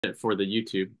it for the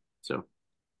YouTube. So,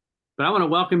 but I want to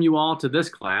welcome you all to this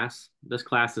class. This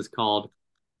class is called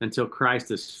Until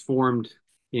Christ is Formed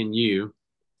in You.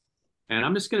 And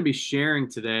I'm just going to be sharing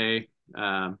today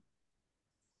a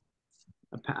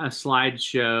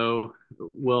slideshow.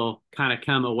 We'll kind of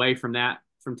come away from that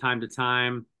from time to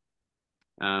time.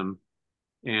 Um,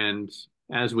 and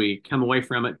as we come away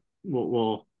from it,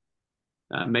 we'll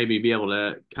maybe be able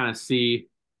to kind of see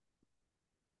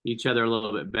each other a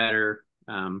little bit better.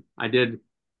 I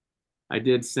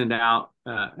did send out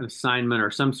an assignment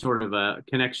or some sort of a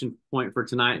connection point for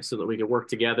tonight so that we could work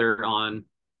together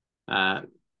uh,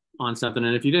 on something.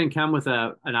 And if you didn't come with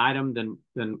an item,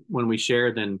 then when we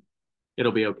share, then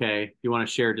it'll be okay. If you want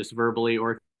to share just verbally,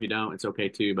 or if you don't, it's okay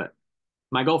too. But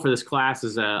my goal for this class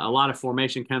is a lot of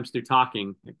formation comes through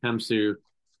talking. It comes through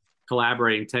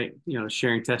collaborating,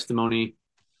 sharing testimony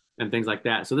and things like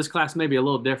that. So this class may be a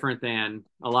little different than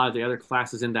a lot of the other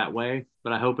classes in that way,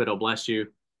 but I hope it'll bless you.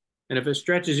 And if it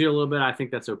stretches you a little bit, I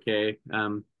think that's okay.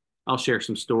 I'll share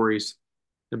some stories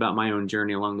about my own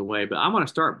journey along the way. But I want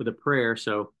to start with a prayer.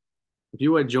 So if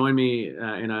you would join me in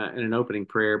an opening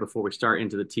prayer before we start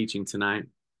into the teaching tonight.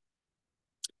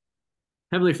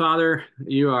 Heavenly Father,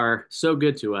 you are so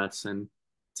good to us. And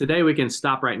today we can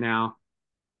stop right now.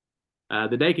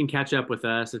 The day can catch up with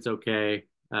us. It's okay.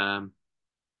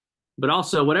 But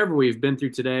also, whatever we've been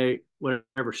through today,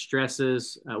 whatever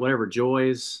stresses, whatever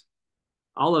joys,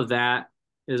 all of that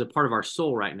is a part of our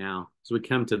soul right now as we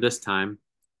come to this time.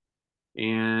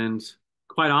 And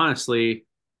quite honestly,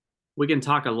 we can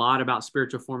talk a lot about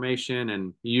spiritual formation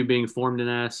and you being formed in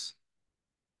us.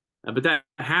 But that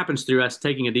happens through us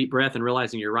taking a deep breath and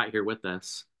realizing you're right here with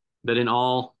us. That in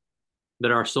all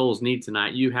that our souls need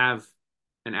tonight, you have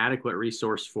an adequate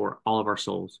resource for all of our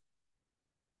souls.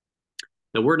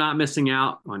 That we're not missing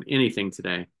out on anything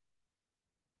today.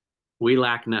 We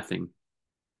lack nothing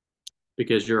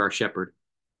because you're our shepherd.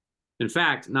 In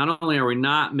fact, not only are we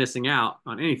not missing out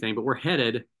on anything, but we're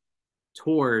headed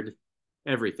toward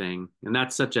everything. And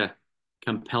that's such a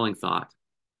compelling thought.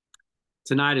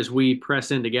 Tonight, as we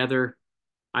press in together,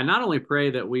 I not only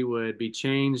pray that we would be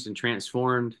changed and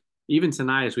transformed, even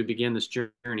tonight as we begin this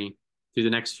journey through the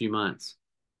next few months,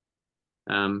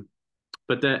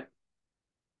 but that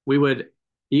we would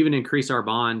even increase our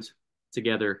bond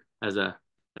together as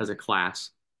a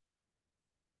class.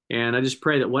 And I just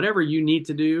pray that whatever you need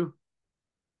to do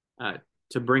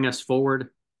to bring us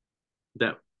forward,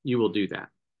 that you will do that.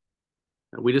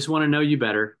 We just want to know you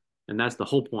better. And that's the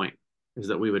whole point, is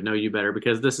that we would know you better,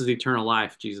 because this is eternal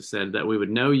life. Jesus said that we would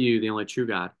know you, the only true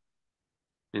God,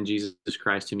 and Jesus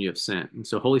Christ, whom you have sent. And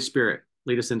so, Holy Spirit,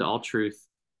 lead us into all truth.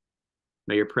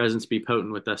 May your presence be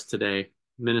potent with us today.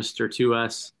 Minister to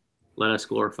us. Let us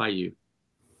glorify you.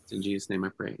 It's in Jesus' name I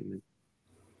pray. Amen.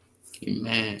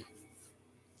 Amen.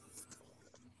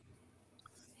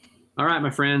 All right, my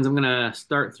friends, I'm going to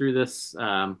start through this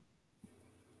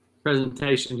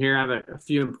presentation here. I have a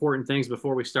few important things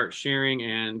before we start sharing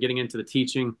and getting into the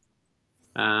teaching.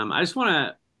 I just want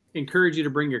to encourage you to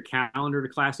bring your calendar to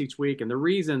class each week. And the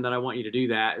reason that I want you to do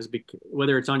that is because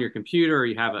whether it's on your computer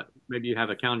or maybe you have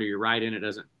a calendar you write in, it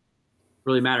doesn't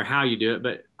really matter how you do it.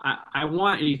 But I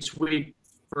want each week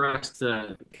for us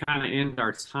to kind of end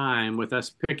our time with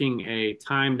us picking a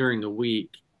time during the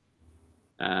week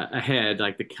ahead,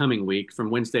 like the coming week from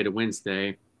Wednesday to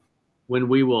Wednesday, when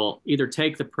we will either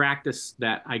take the practice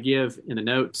that I give in the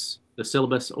notes, the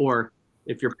syllabus, or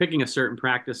if you're picking a certain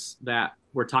practice that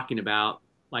we're talking about,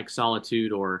 like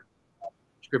solitude or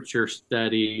scripture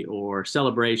study or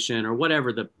celebration or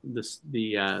whatever the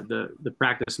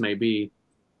practice may be,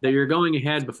 that you're going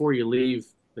ahead before you leave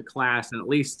the class and at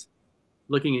least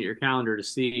looking at your calendar to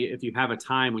see if you have a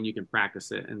time when you can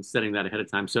practice it and setting that ahead of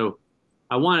time. So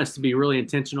I want us to be really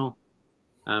intentional.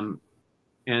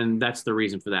 And that's the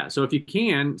reason for that. So if you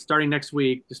can, starting next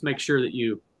week, just make sure that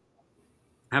you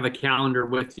have a calendar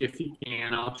with you if you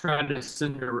can. I'll try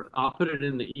to I'll put it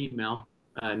in the email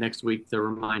next week to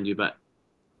remind you, but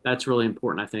that's really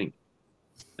important, I think.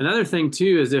 Another thing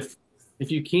too is if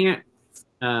you can't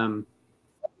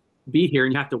be here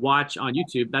and you have to watch on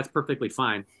YouTube, that's perfectly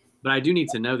fine. But I do need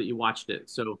to know that you watched it.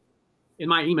 So in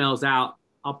my emails out,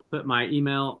 I'll put my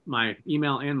email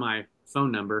and my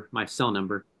phone number, my cell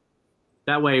number.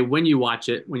 That way, when you watch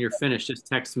it, when you're finished, just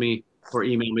text me or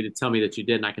email me to tell me that you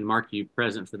did, and I can mark you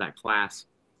present for that class.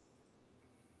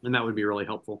 And that would be really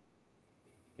helpful.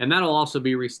 And that'll also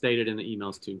be restated in the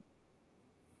emails too.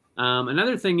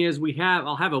 Another thing is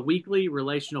I'll have a weekly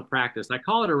relational practice. I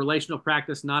call it a relational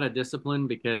practice, not a discipline,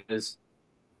 because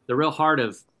the real heart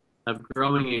of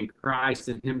growing in Christ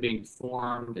and Him being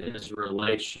formed is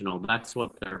relational. That's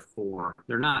what they're for.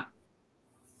 They're not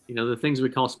the things we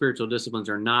call spiritual disciplines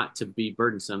are not to be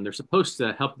burdensome. They're supposed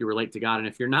to help you relate to God. And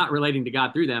if you're not relating to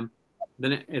God through them,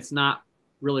 then it's not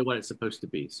really what it's supposed to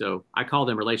be. So I call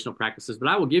them relational practices, but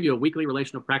I will give you a weekly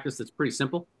relational practice that's pretty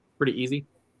simple, pretty easy.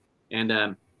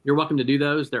 And you're welcome to do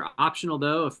those. They're optional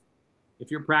though.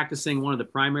 If you're practicing one of the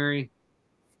primary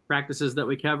practices that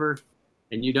we cover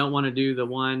and you don't want to do the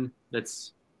one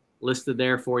that's listed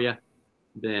there for you,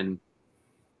 then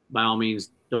by all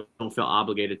means, don't feel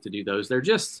obligated to do those. They're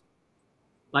just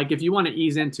like if you want to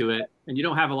ease into it and you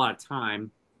don't have a lot of time,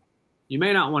 you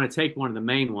may not want to take one of the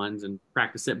main ones and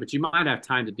practice it, but you might have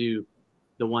time to do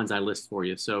the ones I list for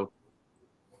you. So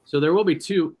there will be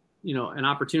two, an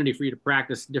opportunity for you to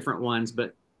practice different ones,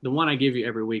 but the one I give you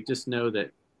every week, just know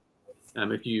that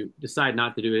if you decide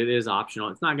not to do it, it is optional.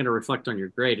 It's not going to reflect on your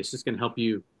grade. It's just going to help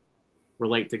you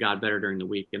relate to God better during the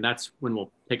week. And that's when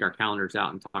we'll take our calendars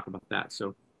out and talk about that.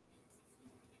 So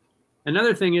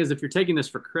another thing is if you're taking this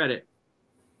for credit,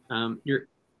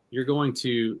 you're going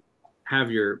to have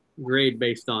your grade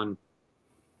based on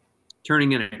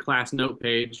turning in a class note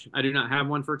page. I do not have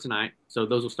one for tonight, so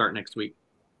those will start next week.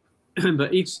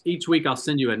 But each week I'll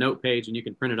send you a note page and you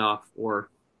can print it off or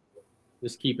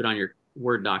just keep it on your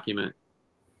Word document.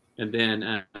 And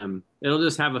then it'll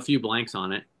just have a few blanks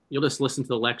on it. You'll just listen to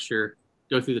the lecture,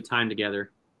 go through the time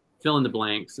together, fill in the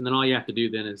blanks, and then all you have to do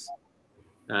then is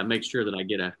make sure that I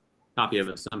get a copy of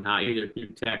it somehow, either through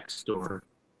text or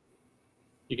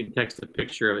you can text a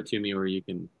picture of it to me or you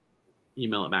can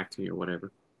email it back to me or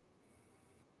whatever.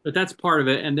 But that's part of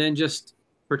it. And then just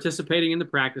participating in the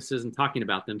practices and talking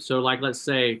about them. So like, let's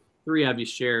say 3 of you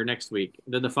share next week.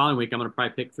 Then the following week, I'm going to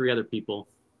probably pick 3 other people.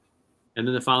 And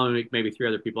then the following week, maybe 3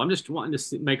 other people. I'm just wanting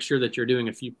to make sure that you're doing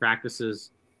a few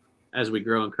practices as we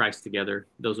grow in Christ together.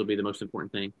 Those will be the most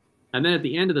important thing. And then at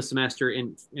the end of the semester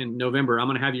in November, I'm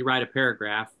going to have you write a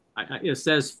paragraph. It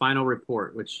says final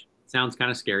report, which sounds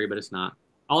kind of scary, but it's not.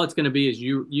 All it's going to be is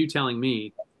you telling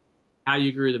me how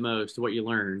you grew the most, what you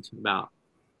learned about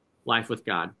life with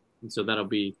God. And so that'll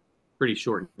be pretty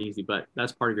short and easy, but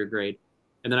that's part of your grade.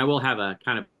 And then I will have a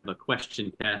kind of a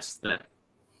question test that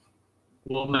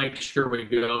we'll make sure we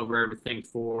go over everything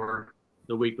for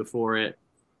the week before it.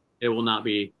 It will not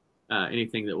be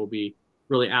anything that will be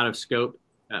really out of scope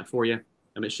for you.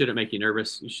 It shouldn't make you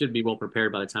nervous. You should be well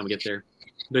prepared by the time we get there.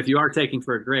 But if you are taking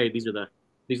for a grade, these are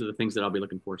the things that I'll be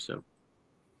looking for. So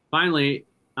finally,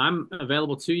 I'm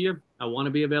available to you. I want to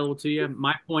be available to you.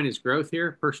 My point is growth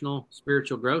here, personal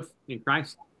spiritual growth in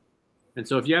Christ. And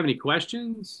so if you have any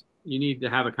questions, you need to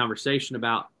have a conversation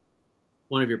about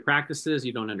one of your practices,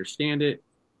 you don't understand it,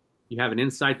 you have an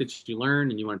insight that you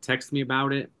learned and you want to text me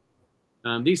about it.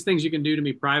 These things you can do to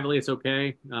me privately. It's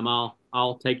okay.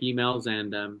 I'll take emails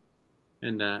and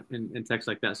text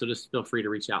like that. So just feel free to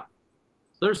reach out.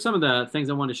 So there's some of the things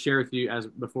I want to share with you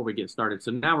before we get started.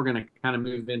 So now we're going to kind of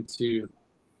move into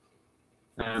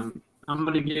I'm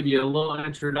going to give you a little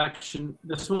introduction.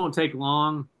 This won't take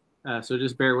long, so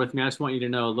just bear with me. I just want you to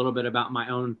know a little bit about my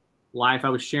own life. I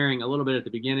was sharing a little bit at the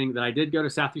beginning that I did go to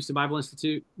South Houston Bible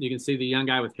Institute. You can see the young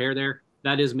guy with hair there.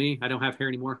 That is me. I don't have hair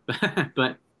anymore,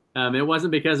 but it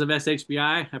wasn't because of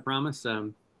SHBI, I promise.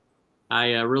 I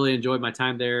really enjoyed my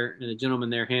time there, and the gentleman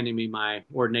there handing me my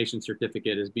ordination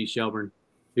certificate is B. Shelburne,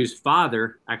 whose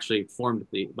father actually formed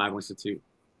the Bible Institute.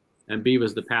 And B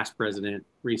was the past president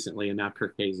recently, and now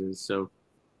Kirk Hayes is. So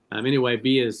anyway,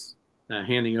 B is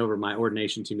handing over my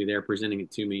ordination to me there, presenting it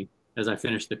to me as I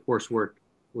finished the coursework,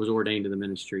 was ordained to the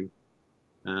ministry.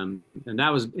 And that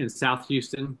was in South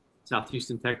Houston,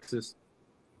 Texas,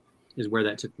 is where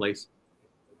that took place.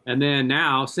 And then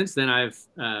now, since then,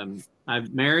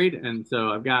 I've married, and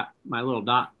so I've got my little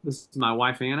dot. This is my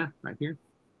wife Anna right here,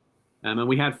 and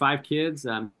we had 5 kids.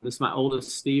 This is my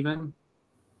oldest, Stephen.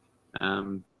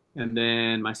 And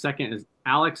then my second is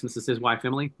Alex. This is his wife,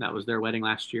 Emily. That was their wedding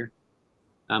last year.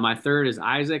 My third is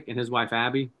Isaac and his wife,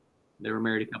 Abby. They were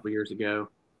married a couple years ago.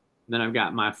 And then I've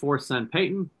got my 4th son,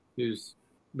 Peyton, who's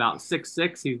about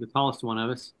 6'6". He's the tallest one of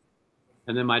us.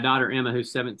 And then my daughter, Emma,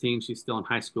 who's 17. She's still in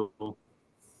high school.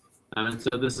 And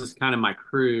so this is kind of my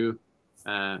crew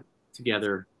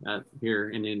together here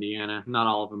in Indiana. Not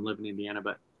all of them live in Indiana,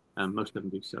 but most of them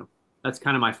do. So that's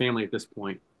kind of my family at this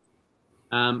point.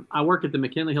 I work at the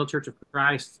McKinley Hill Church of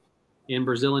Christ in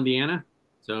Brazil, Indiana.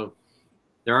 So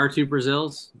there are 2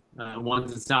 Brazils.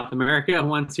 One's in South America,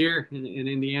 one's here in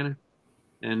Indiana.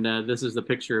 And this is the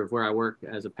picture of where I work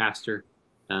as a pastor.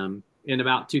 In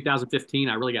about 2015,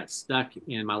 I really got stuck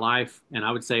in my life, and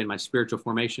I would say in my spiritual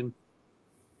formation.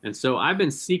 And so I've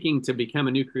been seeking to become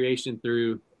a new creation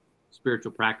through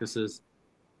spiritual practices.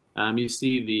 You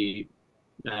see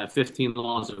 15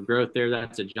 Laws of Growth there.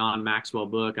 That's a John Maxwell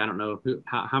book. I don't know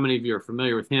how many of you are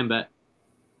familiar with him,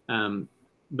 um,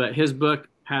 but his book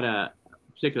had a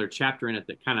particular chapter in it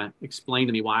that kind of explained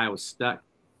to me why I was stuck.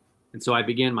 And so I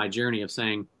began my journey of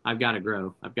saying, I've got to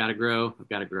grow. I've got to grow. I've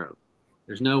got to grow.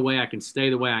 There's no way I can stay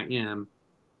the way I am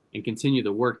and continue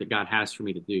the work that God has for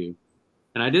me to do.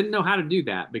 And I didn't know how to do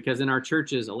that because in our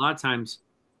churches, a lot of times,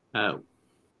 uh,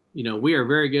 we are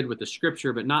very good with the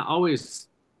scripture, but not always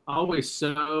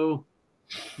so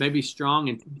maybe strong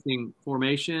in teaching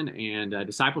formation and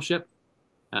discipleship.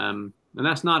 And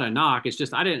that's not a knock. It's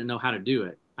just I didn't know how to do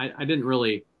it. I didn't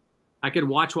really. I could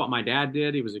watch what my dad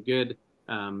did. He was a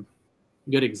um,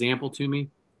 good example to me.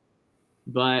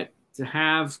 But to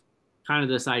have kind of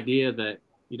this idea that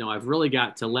I've really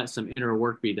got to let some inner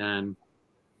work be done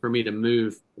for me to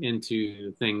move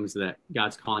into things that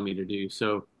God's calling me to do.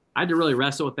 So I had to really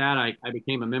wrestle with that. I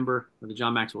became a member of the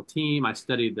John Maxwell team. I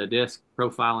studied the DISC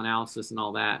profile analysis and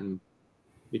all that, and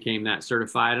became that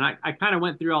certified. And I kind of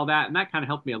went through all that, and that kind of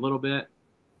helped me a little bit.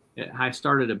 I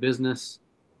started a business.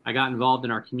 I got involved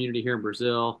in our community here in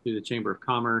Brazil through the Chamber of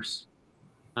Commerce.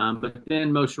 But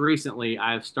then most recently,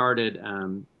 I've started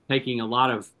taking a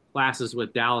lot of classes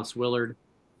with Dallas Willard,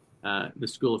 the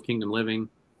School of Kingdom Living.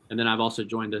 And then I've also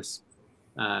joined this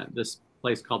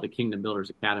place called the Kingdom Builders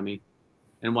Academy.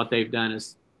 And what they've done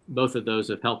is both of those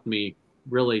have helped me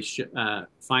really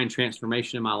find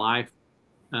transformation in my life,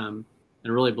 and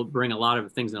really bring a lot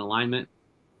of things in alignment.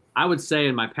 I would say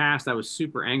in my past, I was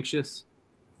super anxious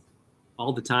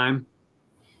all the time.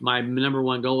 My number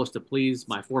one goal was to please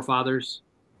my forefathers,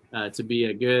 to be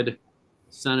a good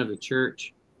son of the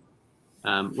church,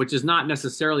 which is not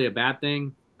necessarily a bad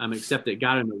thing, except it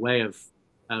got in the way of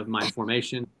my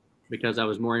formation because I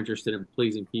was more interested in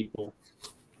pleasing people.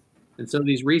 And so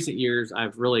these recent years,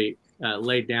 I've really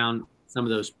laid down some of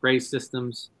those praise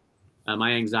systems.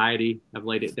 My anxiety, I've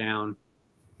laid it down,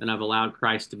 and I've allowed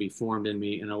Christ to be formed in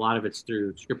me. And a lot of it's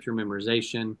through scripture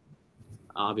memorization,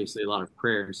 obviously a lot of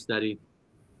prayer and study.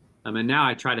 And now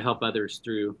I try to help others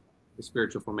through the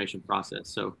spiritual formation process.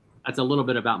 So that's a little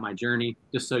bit about my journey,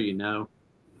 just so you know.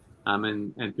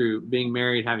 And through being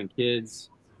married, having kids,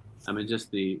 and just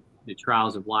the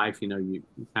trials of life, you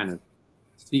kind of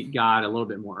seek God a little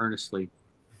bit more earnestly.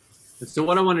 And so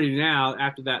what I want to do now,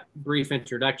 after that brief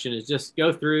introduction, is just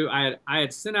go through. I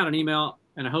had sent out an email,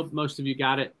 and I hope most of you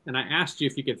got it. And I asked you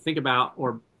if you could think about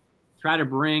or try to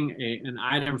bring an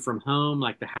item from home,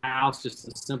 like the house, just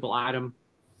a simple item,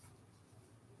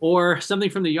 or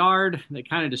something from the yard that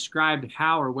kind of described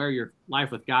how or where your life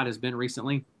with God has been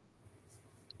recently.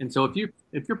 And so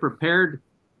if you're prepared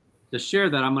to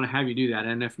share that, I'm going to have you do that.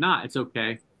 And if not, it's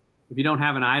okay. If you don't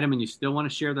have an item and you still want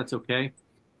to share, that's okay.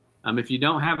 If you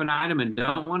don't have an item and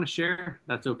don't want to share,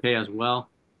 that's okay as well.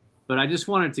 But I just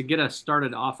wanted to get us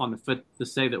started off on the foot to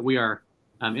say that we are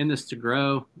in this to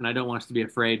grow, and I don't want us to be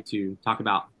afraid to talk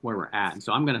about where we're at. And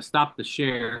so I'm going to stop the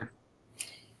share,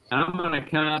 and I'm going to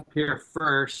come up here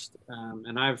first,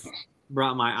 and I've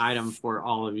brought my item for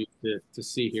all of you to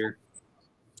see here.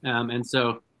 And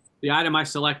so the item I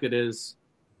selected is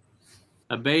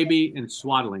a baby in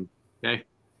swaddling. Okay.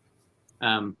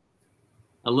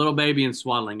 A little baby in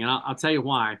swaddling. And I'll tell you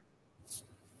why.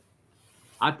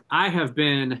 I have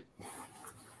been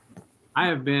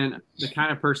the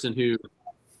kind of person who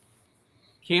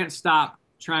can't stop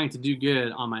trying to do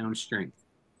good on my own strength.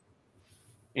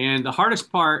 And the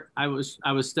hardest part, I was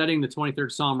studying the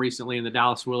 23rd Psalm recently in the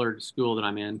Dallas Willard school that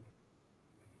I'm in.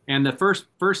 And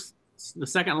the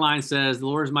second line says, "The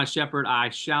Lord is my shepherd, I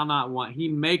shall not want. He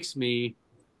makes me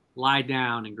lie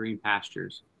down in green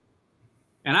pastures."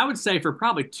 And I would say for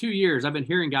probably 2 years, I've been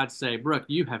hearing God say, "Brook,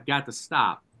 you have got to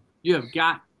stop. You have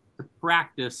got to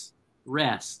practice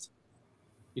rest.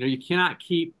 You cannot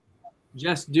keep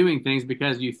just doing things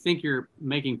because you think you're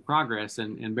making progress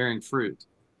and bearing fruit."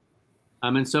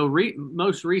 And so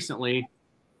most recently,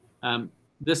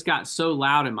 this got so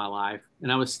loud in my life.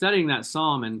 And I was studying that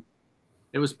psalm, and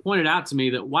it was pointed out to me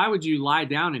that why would you lie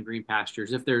down in green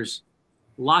pastures if there's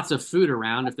lots of food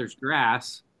around, if there's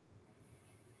grass?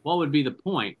 What would be the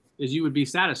point? Is you would be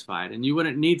satisfied and you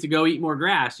wouldn't need to go eat more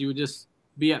grass. You would just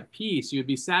be at peace. You would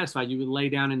be satisfied. You would lay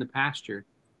down in the pasture.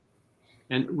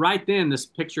 And right then, this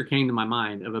picture came to my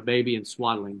mind of a baby in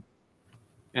swaddling.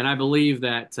 And I believe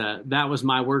that that was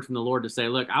my word from the Lord to say,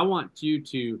 look, I want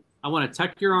to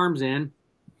tuck your arms in,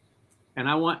 and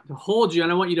I want to hold you,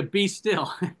 and I want you to be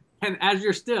still. And as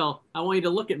you're still, I want you to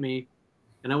look at me,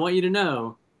 and I want you to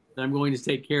know that I'm going to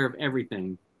take care of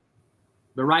everything.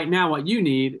 But right now, what you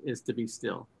need is to be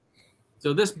still.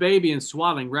 So this baby in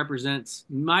swaddling represents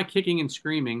my kicking and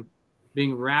screaming,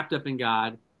 being wrapped up in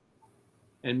God,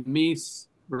 and me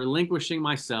relinquishing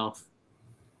myself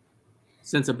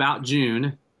since about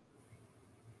June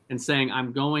and saying,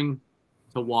 I'm going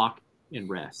to walk in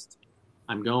rest.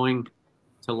 I'm going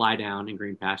to lie down in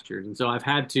green pastures. And so I've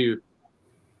had to,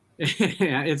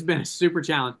 it's been a super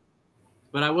challenge.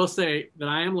 But I will say that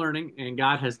I am learning, and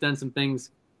God has done some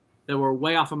things that were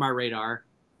way off of my radar.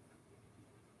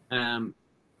 Um,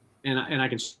 and I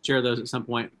can share those at some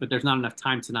point, but there's not enough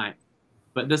time tonight.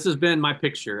 But this has been my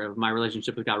picture of my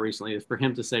relationship with God recently, is for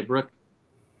Him to say, Brooke,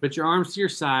 put your arms to your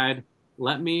side,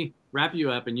 let me wrap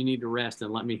you up, and you need to rest,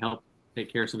 and let me help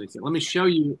take care of some of these things. Let me show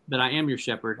you that I am your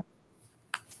shepherd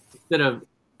instead of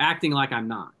acting like I'm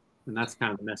not. And that's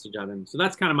kind of the message of Him. So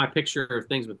that's kind of my picture of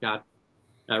things with God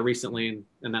recently,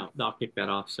 and I'll kick that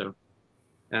off. So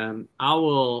I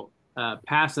will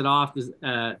pass it off.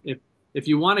 If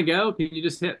you want to go, can you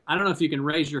just hit? I don't know if you can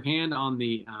raise your hand on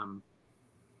the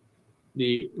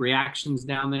reactions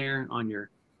down there on your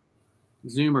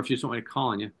Zoom, or if you just want me to call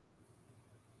on you.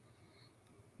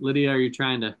 Lydia, are you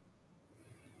trying to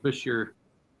push to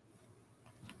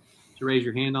raise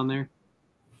your hand on there?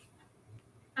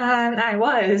 I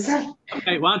was.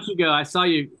 Okay, why don't you go? I saw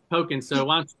you poking, so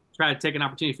why don't you try to take an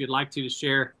opportunity if you'd like to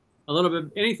share a little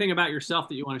bit, anything about yourself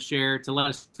that you want to share to let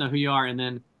us know who you are, and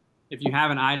then if you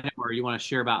have an item or you want to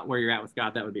share about where you're at with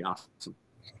God, that would be awesome.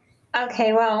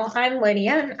 Okay, well, I'm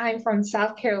Lydia. I'm from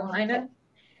South Carolina.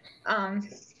 Um,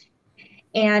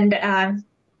 and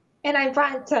I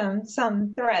brought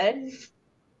some thread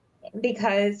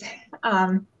because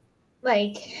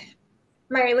like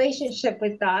my relationship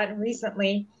with God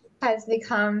recently has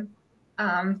become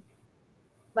um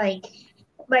like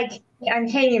like I'm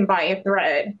hanging by a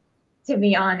thread, to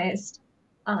be honest.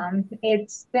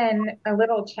 It's been a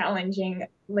little challenging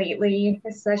lately,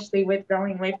 especially with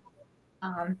going with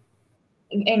um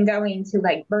and going to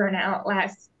like burnout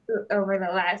last over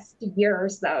the last year or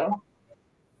so.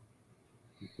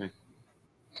 Okay,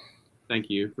 thank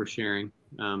you for sharing.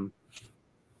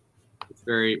 It's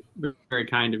very, very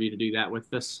kind of you to do that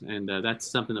with us, and that's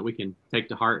something that we can take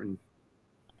to heart and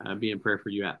be in prayer for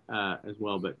you as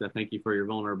well. But thank you for your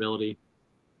vulnerability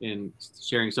in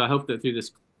sharing. So I hope that through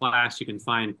this class you can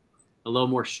find a little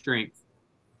more strength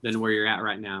than where you're at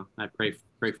right now. I pray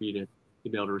for you to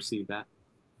be able to receive that.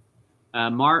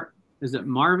 Is it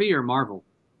Marvy or Marvel?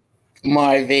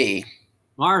 Marvy.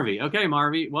 Marvy. Okay,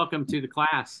 Marvy, welcome to the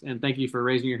class, and thank you for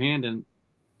raising your hand. And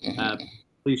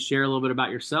please share a little bit about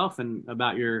yourself and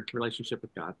about your relationship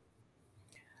with God.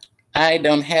 I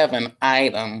don't have an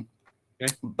item,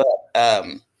 okay, but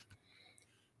I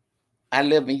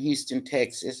live in Houston,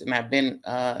 Texas, and I've been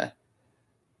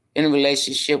in a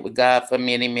relationship with God for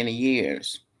many, many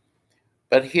years.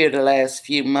 But here the last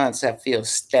few months, I feel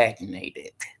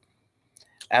stagnated.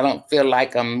 I don't feel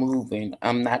like I'm moving.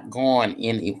 I'm not going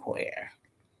anywhere.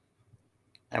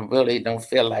 I really don't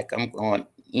feel like I'm going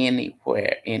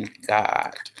anywhere in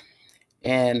God.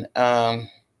 And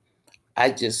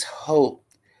I just hope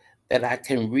that I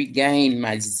can regain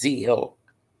my zeal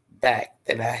back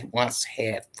that I once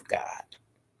had for God.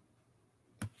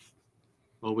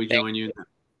 Well, we join you in that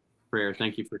prayer.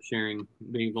 Thank you for sharing,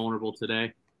 being vulnerable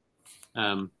today.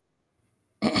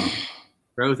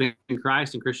 Growth in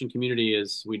Christ and Christian community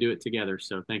is we do it together.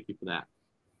 So thank you for that.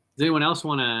 Does anyone else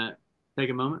want to take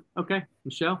a moment? Okay,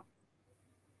 Michelle.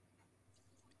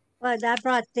 Well, I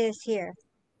brought this here.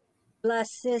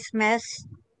 Bless this mess.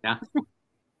 Yeah.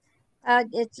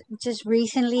 It's just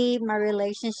recently my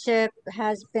relationship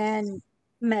has been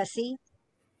messy.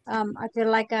 I feel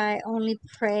like I only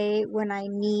pray when I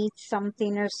need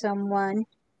something or someone.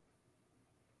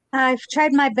 I've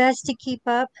tried my best to keep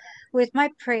up with my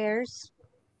prayers.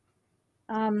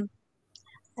 Um,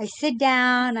 I sit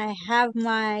down, I have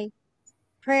my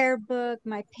prayer book,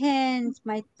 my pens,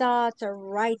 my thoughts are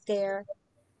right there.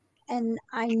 And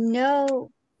I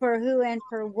know for who and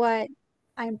for what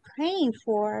I'm praying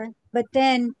for, but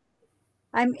then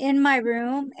I'm in my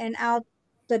room and out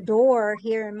the door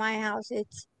here in my house.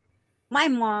 It's my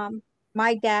mom,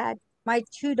 my dad, my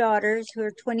two daughters who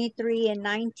are 23 and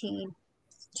 19,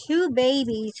 two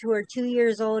babies who are 2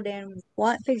 years old and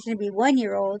one fixing to be 1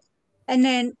 year old, and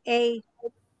then a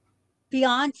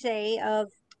fiance of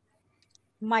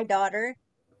my daughter.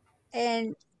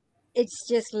 And it's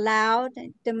just loud.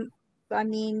 I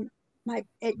mean,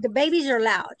 the babies are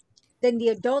loud. Then the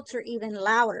adults are even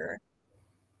louder.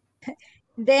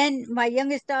 Then my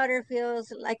youngest daughter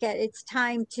feels like it's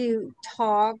time to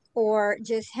talk or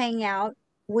just hang out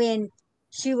when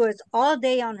she was all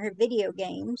day on her video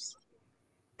games.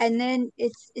 And then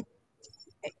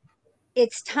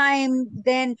it's time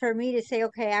then for me to say,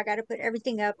 okay, I got to put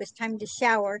everything up. It's time to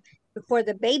shower before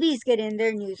the babies get in there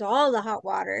and use all the hot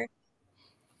water.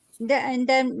 And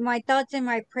then my thoughts and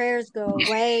my prayers go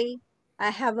away.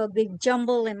 I have a big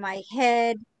jumble in my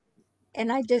head,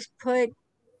 and I just put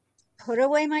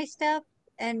away my stuff,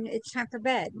 and it's time for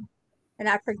bed. And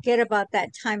I forget about that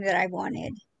time that I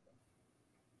wanted.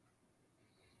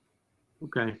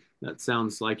 Okay, that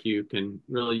sounds like you can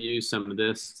really use some of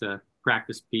this to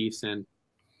practice peace and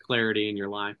clarity in your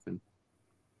life,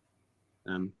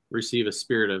 and receive a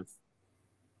spirit of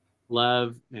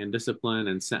love and discipline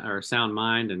and or a sound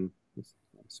mind, and a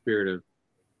spirit of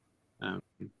um,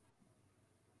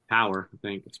 power. I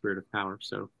think a spirit of power.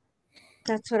 So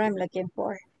That's what I'm looking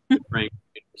for. praying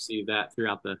to receive that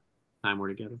throughout the time we're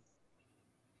together.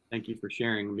 Thank you for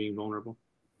sharing and being vulnerable.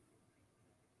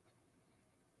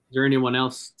 Is there anyone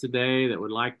else today that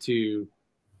would like to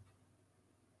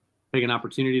take an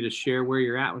opportunity to share where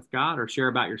you're at with God or share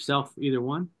about yourself? Either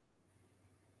one.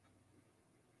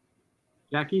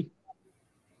 Jackie?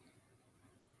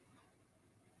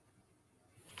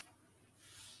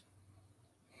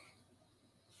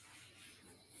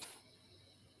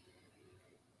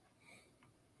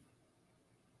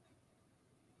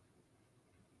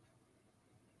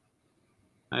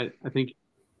 I think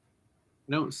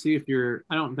I don't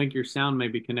think your sound may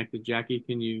be connected, Jackie.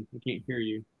 I can't hear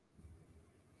you.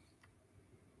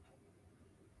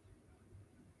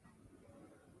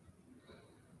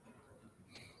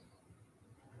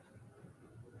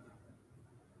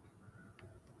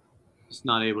 Just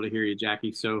not able to hear you,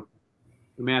 Jackie. So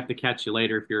we may have to catch you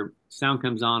later. If your sound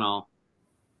comes on,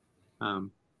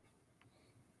 um,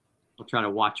 I'll try to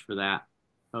watch for that.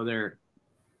 Oh, there.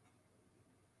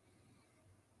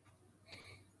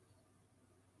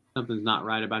 Something's not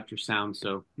right about your sound.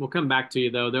 So we'll come back to you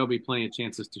though. There'll be plenty of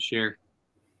chances to share.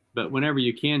 But whenever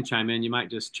you can chime in, you might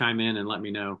just chime in and let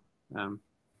me know.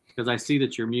 Because I see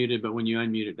that you're muted, but when you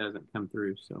unmute, it doesn't come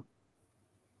through. So,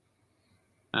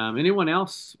 anyone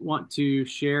else want to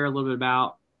share a little bit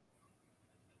about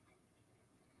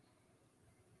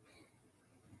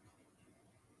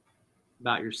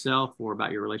yourself or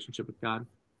about your relationship with God?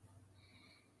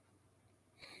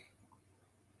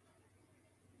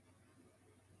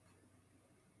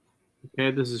 Okay,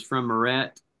 this is from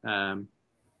Marette,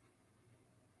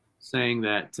 saying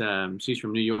that she's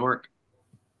from New York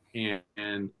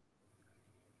and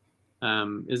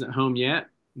isn't home yet,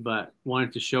 but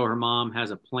wanted to show her mom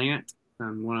has a plant.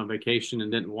 Went on vacation and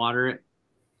didn't water it.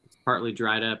 It's partly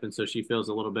dried up, and so she feels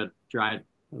a little bit dry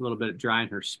in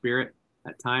her spirit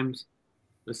at times,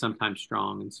 but sometimes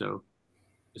strong. And so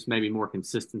just maybe more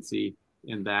consistency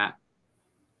in that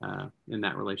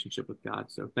relationship with God.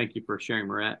 So thank you for sharing,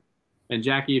 Marette. And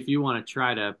Jackie, if you want to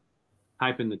try to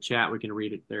type in the chat, we can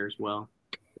read it there as well.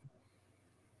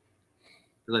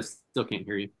 Because I still can't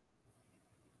hear you.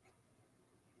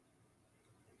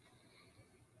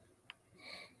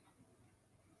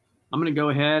 I'm going to go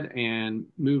ahead and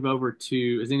move over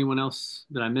to, is anyone else,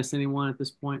 did I miss anyone at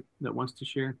this point that wants to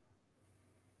share?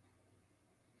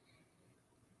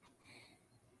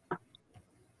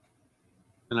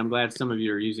 And I'm glad some of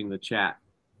you are using the chat,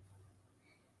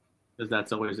 because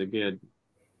that's always a good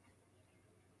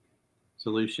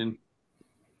solution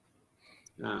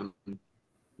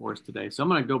for us today. So I'm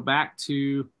going to go back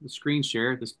to the screen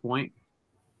share at this point,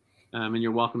 and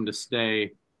you're welcome to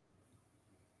stay.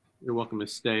 You're welcome to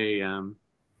stay in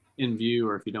view,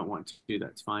 or if you don't want to,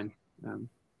 that's fine.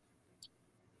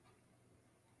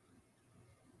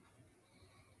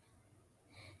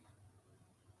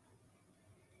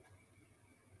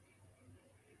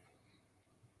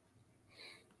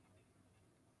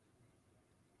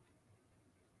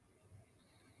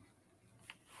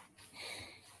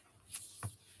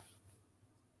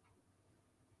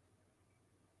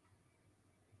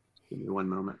 Give me one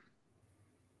moment.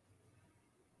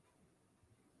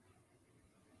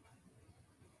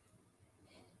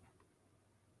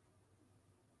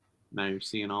 Now you're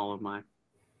seeing all of my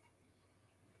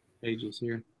pages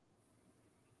here.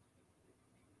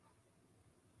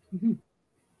 Mm-hmm.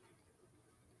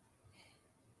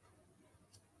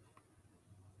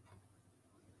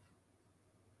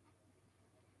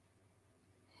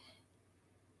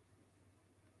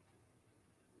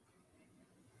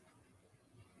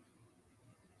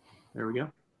 There we go.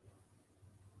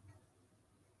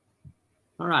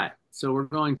 All right, so we're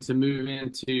going to move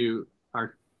into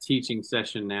our teaching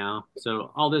session now.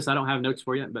 So all this, I don't have notes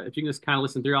for you, but if you can just kind of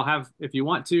listen through, I'll have, if you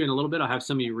want to, in a little bit, I'll have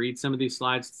some of you read some of these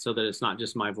slides so that it's not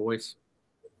just my voice.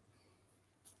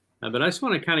 But I just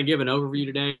want to kind of give an overview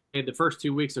today. The first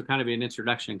 2 weeks will kind of be an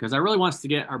introduction, because I really want us to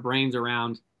get our brains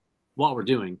around what we're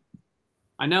doing.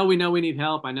 I know we need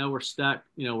help. I know we're stuck.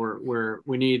 You know,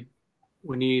 we need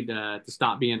We need to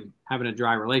stop having a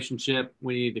dry relationship.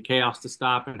 We need the chaos to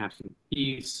stop and have some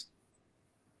peace.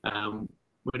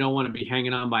 We don't want to be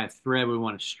hanging on by a thread. We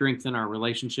want to strengthen our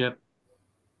relationship.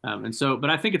 But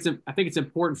I think it's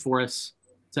important for us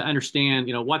to understand,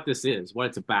 what this is, what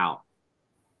it's about.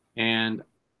 And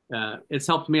it's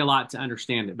helped me a lot to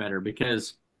understand it better,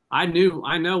 because I knew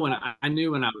when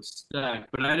I was stuck,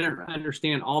 but I didn't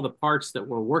understand all the parts that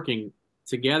were working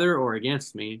together or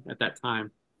against me at that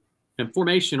time. And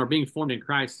formation, or being formed in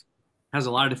Christ, has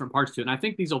a lot of different parts to it. And I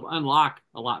think these will unlock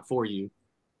a lot for you.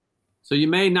 So you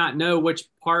may not know which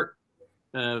part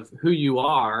of who you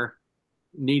are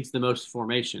needs the most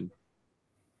formation.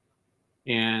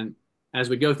 And as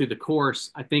we go through the course,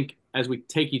 I think as we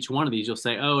take each one of these, you'll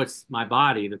say, oh, it's my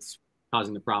body that's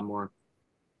causing the problem, or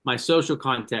my social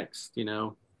context,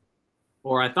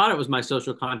 or I thought it was my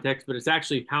social context, but it's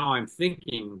actually how I'm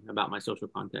thinking about my social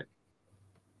context.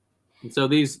 And so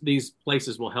these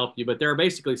places will help you, but there are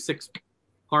basically 6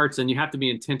 parts, and you have to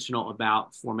be intentional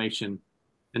about formation.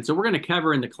 And so we're going to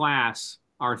cover in the class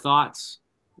our thoughts,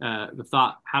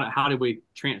 how do we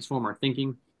transform our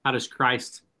thinking? How do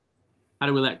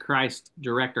we let Christ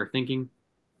direct our thinking?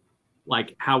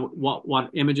 Like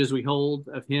what images we hold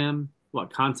of him,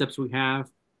 what concepts we have,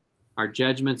 our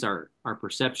judgments, our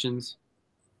perceptions.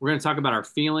 We're going to talk about our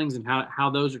feelings and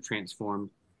how those are transformed.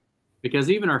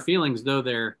 Because even our feelings, though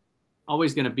they're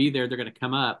always going to be there, they're going to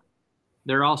come up,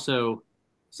 they're also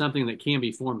something that can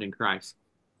be formed in Christ.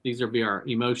 These will be our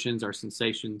emotions, our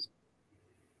sensations.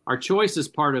 Our choice is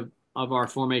part of our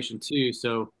formation too.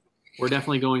 So we're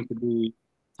definitely going to be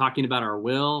talking about our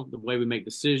will, the way we make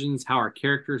decisions, how our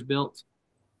character is built.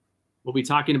 We'll be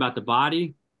talking about the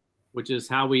body, which is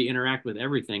how we interact with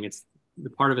everything. It's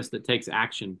the part of us that takes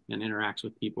action and interacts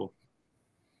with people.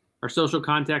 Our social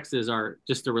context is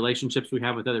just the relationships we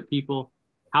have with other people.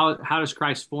 How does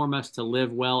Christ form us to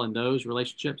live well in those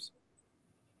relationships?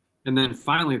 And then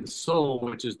finally, the soul,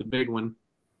 which is the big one,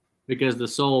 because the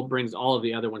soul brings all of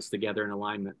the other ones together in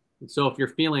alignment. And so if you're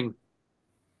feeling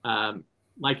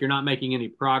like you're not making any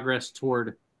progress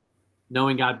toward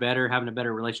knowing God better, having a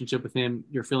better relationship with him,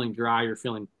 you're feeling dry,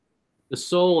 the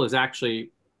soul is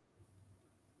actually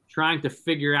trying to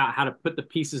figure out how to put the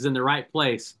pieces in the right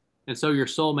place. And so your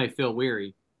soul may feel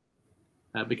weary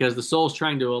because the soul's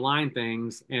trying to align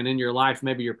things. And in your life,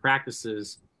 maybe your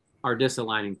practices are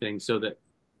disaligning things so that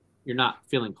you're not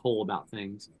feeling whole about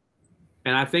things.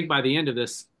 And I think by the end of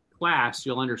this class,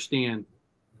 you'll understand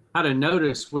how to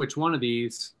notice which one of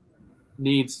these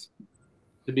needs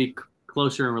to be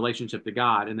closer in relationship to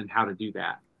God, and then how to do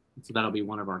that. So that'll be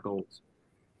one of our goals.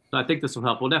 So I think this will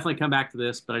help. We'll definitely come back to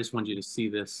this, but I just wanted you to see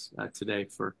this today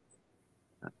for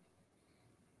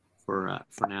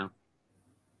now.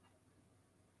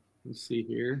 Let's see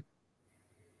here.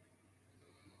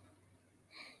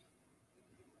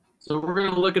 So we're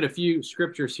going to look at a few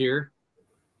scriptures here.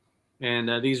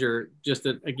 And these are just,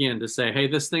 again, to say, hey,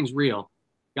 this thing's real.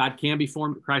 God can be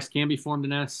formed. Christ can be formed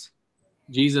in us.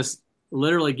 Jesus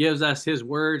literally gives us his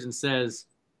words and says,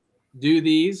 do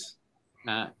these.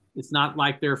 It's not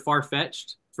like they're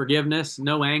far-fetched. Forgiveness,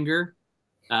 no anger,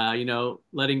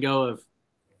 letting go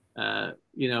of,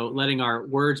 letting our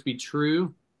words be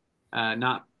true,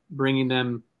 not bringing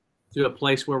them to a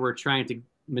place where we're trying to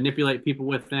manipulate people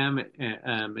with them.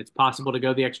 It's possible to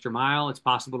go the extra mile. It's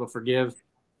possible to forgive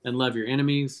and love your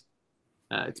enemies.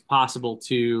 It's possible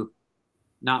to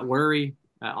not worry.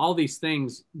 All these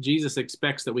things, Jesus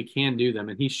expects that we can do them,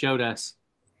 and he showed us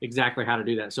exactly how to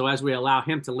do that. So as we allow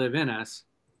him to live in us,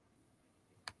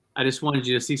 I just wanted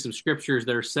you to see some scriptures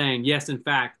that are saying, yes, in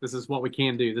fact, this is what we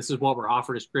can do. This is what we're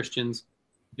offered as Christians.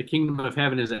 The kingdom of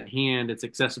heaven is at hand. It's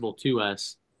accessible to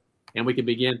us, and we can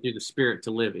begin through the Spirit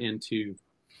to live into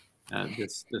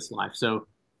this life. So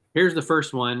here's the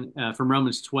first one from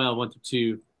Romans 12,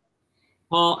 1-2.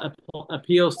 Paul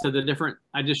appeals to the different,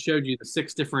 I just showed you the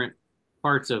 6 different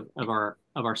parts of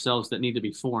ourselves that need to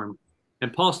be formed.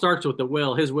 And Paul starts with the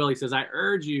will. His will, he says, I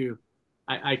urge you,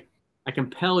 I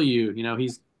compel you.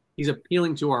 He's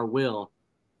appealing to our will.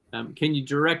 Can you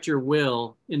direct your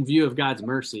will in view of God's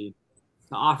mercy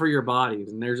to offer your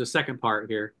bodies? And there's a second part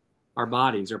here. Our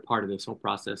bodies are part of this whole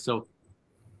process. So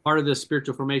part of this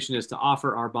spiritual formation is to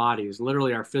offer our bodies,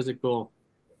 literally our physical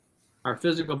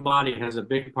body has a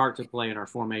big part to play in our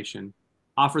formation.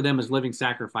 Offer them as living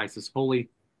sacrifices, holy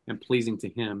and pleasing to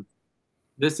him.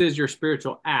 This is your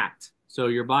spiritual act. So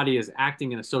your body is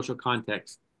acting in a social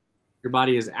context. Your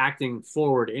body is acting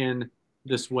forward in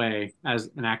this way as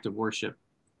an act of worship.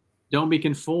 Don't be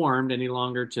conformed any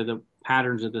longer to the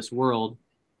patterns of this world,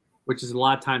 which is a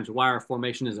lot of times why our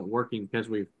formation isn't working, because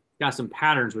we've got some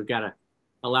patterns we've got to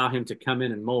allow him to come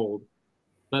in and mold.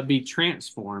 but be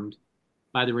transformed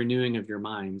by the renewing of your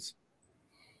minds.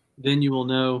 Then you will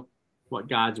know what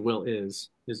God's will is,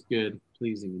 his good,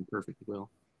 pleasing, and perfect will.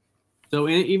 So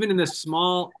even in this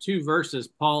small 2 verses,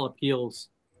 Paul appeals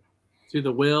to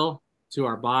the will, to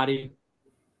our body,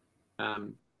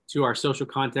 um, to our social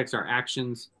context, our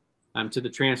actions, to the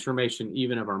transformation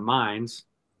even of our minds,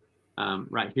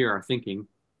 right here, our thinking.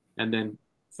 And then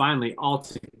finally, all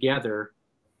together,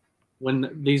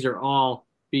 when these are all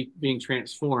being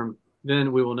transformed,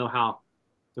 then we will know how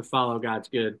to follow God's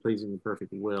good, pleasing, and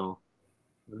perfect will.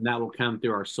 And that will come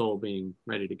through our soul being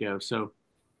ready to go. So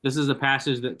this is a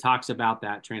passage that talks about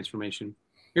that transformation.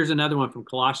 Here's another one from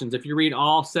Colossians. If you read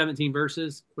all 17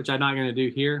 verses, which I'm not going to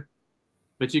do here,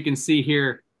 but you can see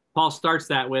here, Paul starts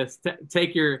that with,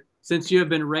 since you have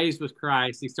been raised with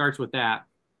Christ, he starts with that,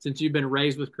 since you've been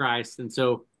raised with Christ. And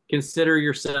so consider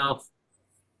yourself,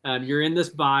 you're in this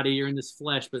body, you're in this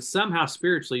flesh, but somehow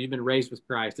spiritually you've been raised with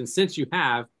Christ. And since you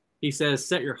have, he says,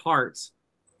 set your hearts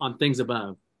on things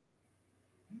above.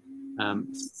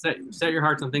 Set your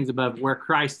hearts on things above where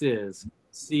Christ is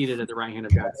seated at the right hand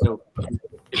of God. So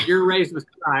if you're raised with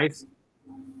Christ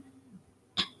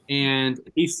and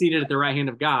he's seated at the right hand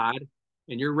of God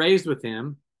and you're raised with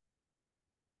him,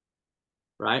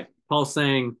 right? Paul's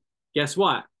saying, guess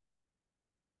what?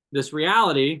 This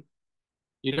reality,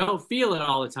 you don't feel it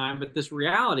all the time, but this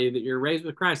reality that you're raised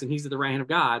with Christ and he's at the right hand of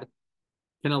God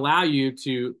can allow you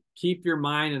to keep your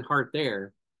mind and heart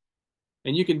there.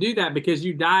 And you can do that because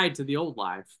you died to the old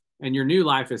life and your new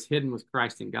life is hidden with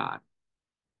Christ in God.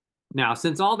 Now,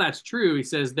 since all that's true, he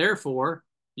says, therefore,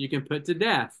 you can put to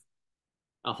death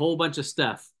a whole bunch of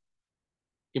stuff.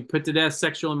 You can put to death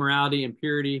sexual immorality,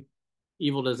 impurity,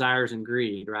 evil desires, and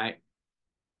greed, right?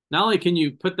 Not only can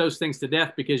you put those things to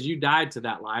death because you died to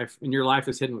that life and your life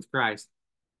is hidden with Christ,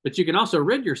 but you can also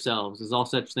rid yourselves of all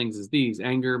such things as these: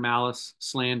 anger, malice,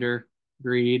 slander,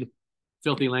 greed,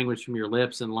 filthy language from your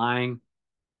lips, and lying.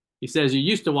 He says you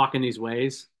used to walk in these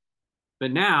ways,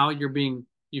 but now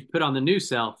you've put on the new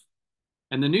self,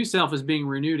 and the new self is being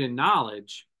renewed in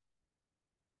knowledge.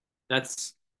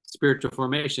 That's spiritual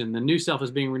formation. The new self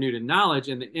is being renewed in knowledge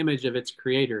in the image of its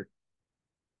creator.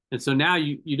 And so now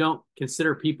you don't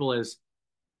consider people as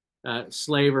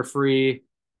slave or free,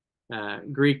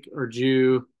 Greek or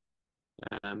Jew,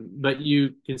 but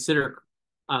you consider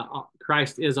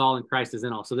Christ is all and Christ is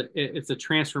in all. So that it's a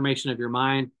transformation of your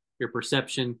mind, your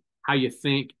perception, how you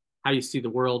think, how you see the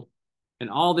world. And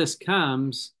all this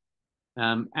comes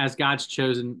as God's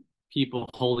chosen people,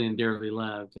 holy and dearly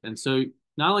loved. And so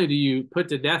not only do you put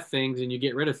to death things and you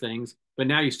get rid of things, but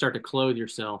now you start to clothe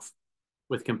yourself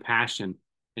with compassion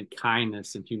and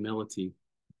kindness and humility.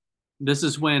 This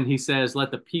is when he says,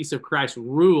 let the peace of Christ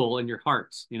rule in your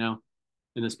hearts, in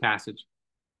this passage.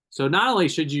 So not only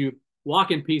should you walk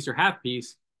in peace or have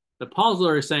peace, but Paul's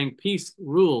Lord is saying peace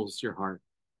rules your heart.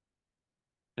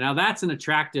 And now that's an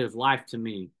attractive life to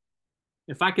me.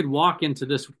 If I could walk in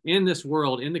this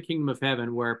world, in the kingdom of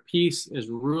heaven, where peace is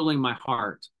ruling my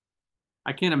heart,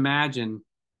 I can't imagine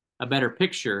a better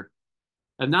picture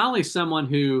of not only someone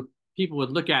who people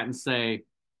would look at and say,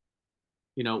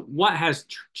 what has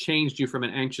changed you from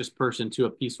an anxious person to a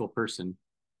peaceful person?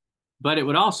 But it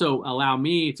would also allow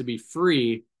me to be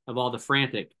free of all the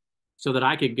frantic so that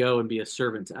I could go and be a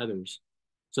servant to others,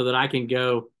 so that I can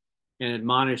go and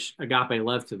admonish agape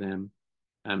love to them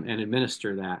and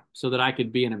administer that, so that I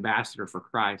could be an ambassador for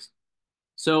Christ.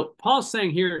 So Paul's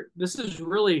saying here, this is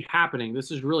really happening. This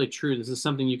is really true. This is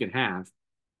something you can have,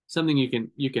 something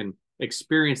you can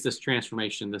experience, this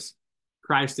transformation, this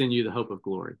Christ in you, the hope of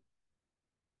glory.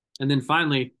 And then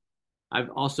finally, I've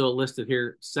also listed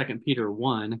here 2 Peter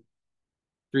 1,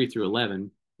 3 through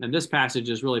 11. And this passage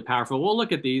is really powerful. We'll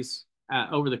look at these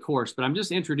over the course, but I'm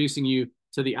just introducing you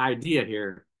to the idea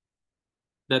here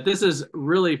that this is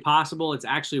really possible. It's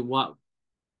actually what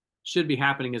should be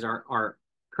happening, is our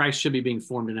Christ should be being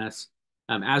formed in us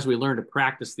as we learn to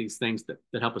practice these things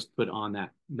that help us put on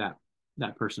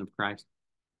that person of Christ.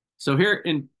 So here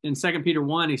in 2 Peter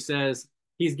 1, he says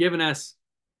he's given us,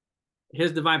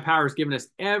 his divine power has given us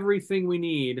everything we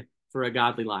need for a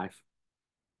godly life.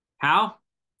 How?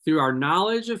 Through our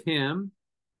knowledge of him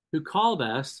who called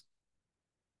us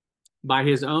by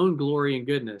his own glory and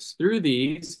goodness. Through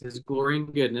these, his glory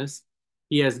and goodness,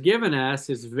 he has given us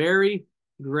his very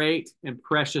great and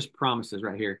precious promises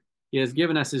right here. He has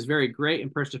given us his very great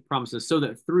and precious promises so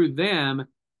that through them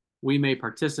we may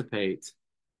participate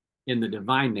in the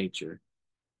divine nature,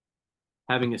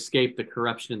 having escaped the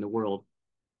corruption in the world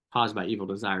caused by evil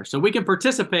desire. So we can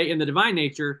participate in the divine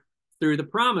nature through the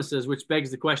promises, which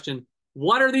begs the question,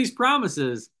 what are these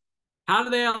promises? How do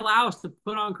they allow us to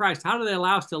put on Christ? How do they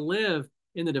allow us to live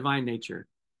in the divine nature.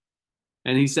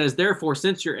 And he says, therefore,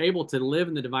 since you're able to live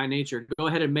in the divine nature, go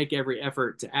ahead and make every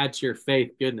effort to add to your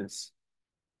faith goodness.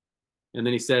 And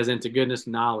then he says, and to goodness,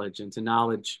 knowledge, and to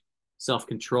knowledge,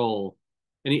 self-control.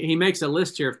 And he makes a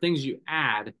list here of things you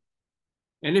add.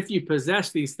 And if you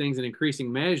possess these things in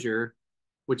increasing measure,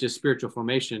 which is spiritual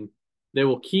formation, they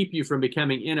will keep you from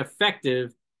becoming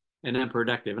ineffective and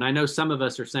unproductive. And I know some of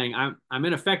us are saying, I'm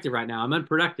ineffective right now. I'm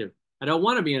unproductive. I don't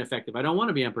want to be ineffective. I don't want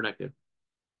to be unproductive.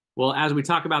 Well, as we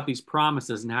talk about these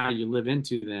promises and how you live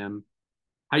into them,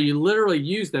 how you literally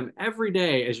use them every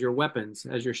day as your weapons,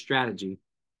 as your strategy,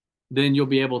 then you'll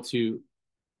be able to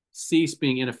cease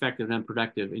being ineffective and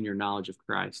unproductive in your knowledge of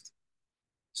Christ.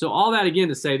 So all that again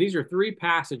to say, these are three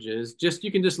passages.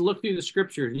 You can just look through the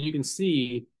scriptures and you can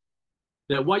see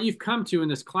that what you've come to in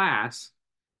this class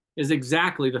is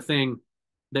exactly the thing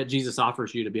that Jesus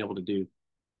offers you to be able to do.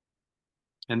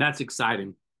 And that's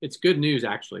exciting. It's good news,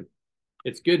 actually.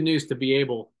 It's good news to be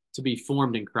able to be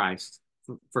formed in Christ,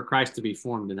 for Christ to be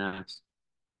formed in us,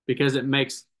 because it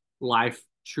makes life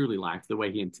truly life the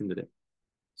way he intended it.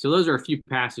 So those are a few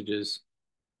passages.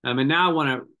 And now I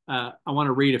want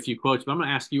to read a few quotes, but I'm going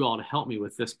to ask you all to help me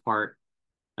with this part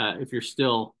if you're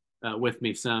still with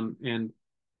me some. And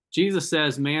Jesus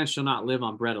says, man shall not live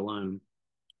on bread alone.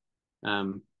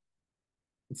 So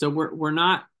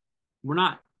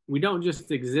we don't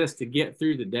just exist to get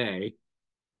through the day.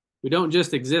 We don't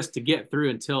just exist to get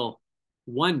through until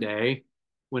one day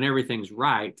when everything's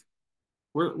right.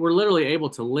 We're literally able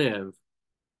to live,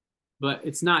 but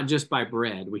it's not just by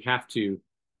bread. We have to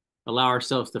allow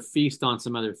ourselves to feast on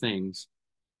some other things,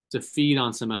 to feed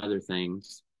on some other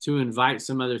things, to invite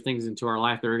some other things into our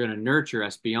life that are going to nurture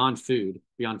us beyond food,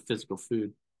 beyond physical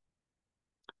food.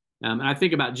 And I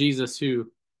think about Jesus,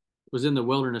 who was in the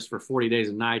wilderness for 40 days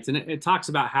and nights. And it talks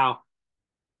about how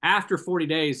after 40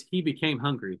 days, he became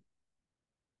hungry.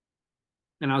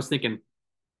 And I was thinking,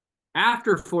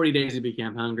 after 40 days, he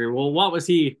became hungry. Well, what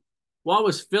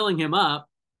was filling him up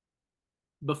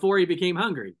before he became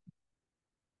hungry?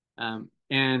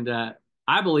 And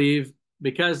I believe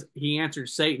because he answered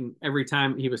Satan every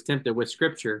time he was tempted with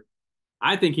scripture,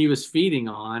 I think he was feeding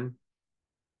on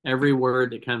every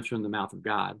word that comes from the mouth of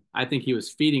God. I think he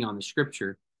was feeding on the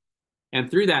scripture. And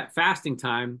through that fasting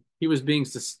time, he was being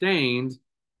sustained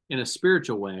in a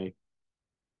spiritual way.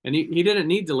 And he didn't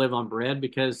need to live on bread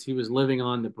because he was living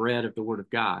on the bread of the word of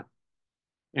God.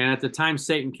 And at the time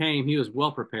Satan came, he was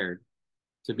well prepared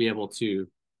to be able to,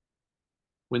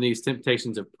 when these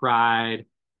temptations of pride,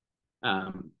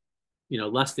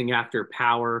 lusting after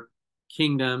power,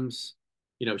 kingdoms,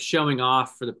 showing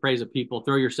off for the praise of people,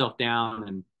 throw yourself down,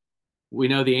 and we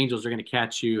know the angels are going to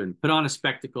catch you, and put on a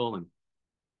spectacle, and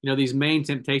these main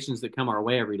temptations that come our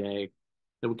way every day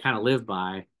that we kind of live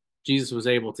by. Jesus was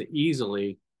able to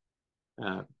easily,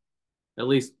 at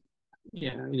least,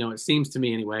 it seems to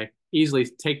me anyway, easily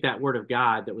take that word of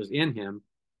God that was in him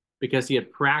because he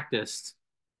had practiced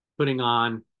putting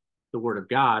on the word of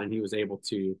God, and he was able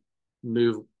to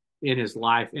move in his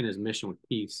life, in his mission with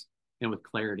peace and with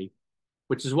clarity,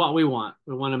 which is what we want.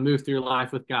 We want to move through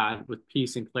life with God with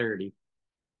peace and clarity.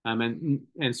 And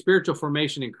spiritual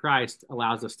formation in Christ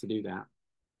allows us to do that.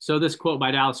 So this quote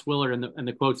by Dallas Willard and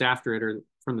the quotes after it are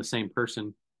from the same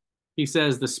person. He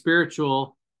says, the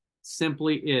spiritual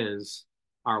simply is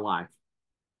our life.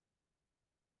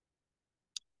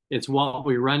 It's what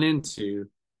we run into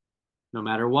no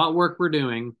matter what work we're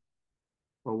doing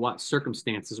or what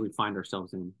circumstances we find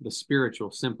ourselves in. The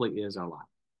spiritual simply is our life.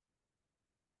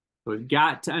 So we've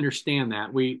got to understand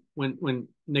that. When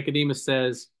Nicodemus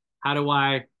says, how do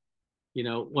I,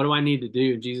 what do I need to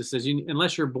do? Jesus says,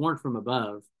 unless you're born from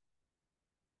above,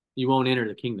 you won't enter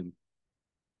the kingdom.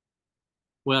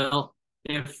 Well,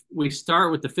 if we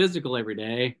start with the physical every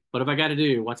day, what have I got to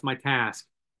do? What's my task?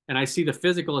 And I see the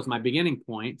physical as my beginning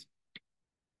point,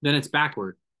 then it's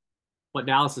backward. What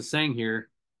Dallas is saying here,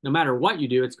 no matter what you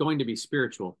do, it's going to be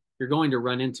spiritual. You're going to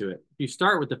run into it. If you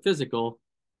start with the physical,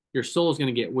 your soul is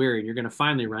going to get weary and you're going to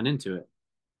finally run into it.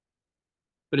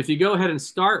 But if you go ahead and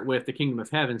start with the kingdom of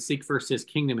heaven, seek first his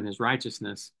kingdom and his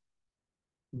righteousness,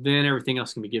 then everything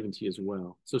else can be given to you as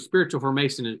well. So spiritual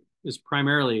formation is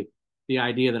primarily the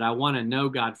idea that I want to know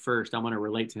God first. I want to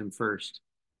relate to him first.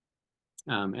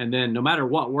 And then no matter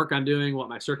what work I'm doing, what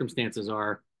my circumstances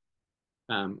are,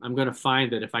 I'm going to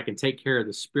find that if I can take care of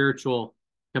the spiritual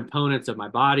components of my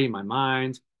body, my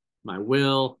mind, my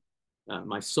will,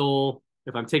 my soul,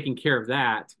 if I'm taking care of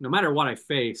that, no matter what I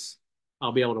face,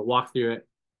 I'll be able to walk through it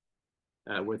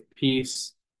with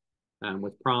peace,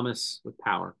 with promise, with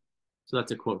power. So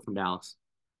that's a quote from Dallas.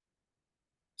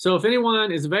 So if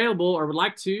anyone is available or would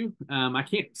like to, I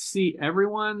can't see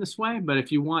everyone this way, but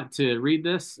if you want to read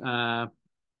this, unmute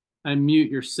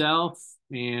yourself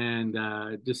and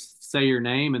just say your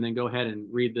name and then go ahead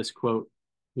and read this quote.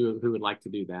 Who would like to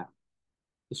do that?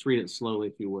 Just read it slowly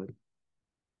if you would.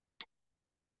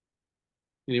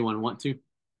 Anyone want to?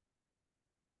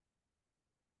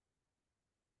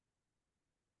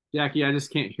 Jackie, I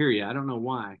just can't hear you. I don't know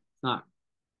why. It's not.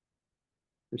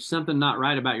 There's something not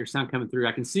right about your sound coming through.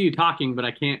 I can see you talking, but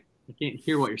I can't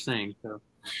hear what you're saying. So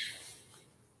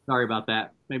sorry about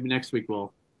that. Maybe next week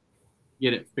we'll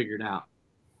get it figured out.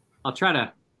 I'll try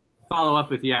to follow up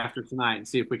with you after tonight and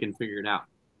see if we can figure it out.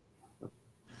 So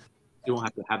you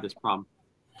won't have this problem.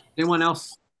 Anyone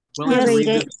else willing I'll to read read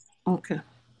it. this? Okay.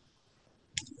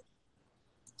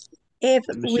 If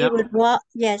we Michelle? would walk,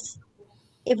 yes,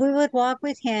 if we would walk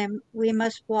with him, we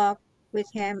must walk with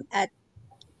him at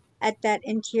that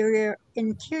interior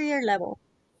level.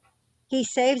 He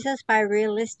saves us by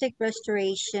realistic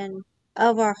restoration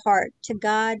of our heart to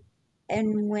God,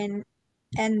 and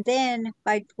then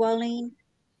by dwelling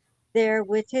there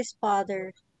with his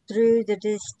Father through the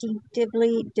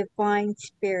distinctively divine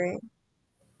Spirit.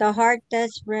 The heart thus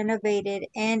renovated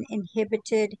and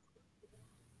inhabited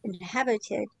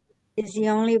is the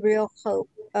only real hope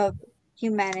of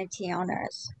humanity on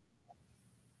earth.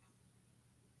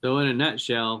 So in a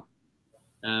nutshell,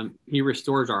 he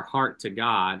restores our heart to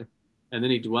God, and then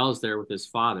he dwells there with his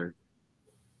Father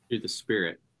through the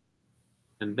Spirit.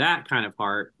 And that kind of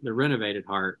heart, the renovated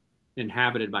heart,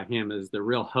 inhabited by him, is the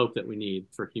real hope that we need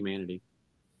for humanity.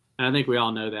 And I think we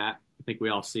all know that. I think we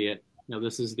all see it.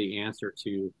 This is the answer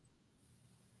to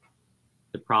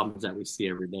the problems that we see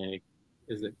every day,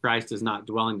 is that Christ is not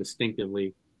dwelling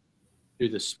distinctively through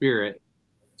the Spirit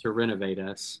to renovate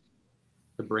us,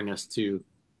 to bring us to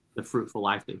the fruitful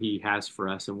life that he has for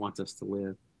us and wants us to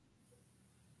live.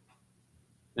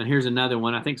 And here's another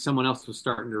one. I think someone else was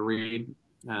starting to read.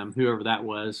 Whoever that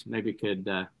was, maybe could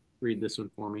read this one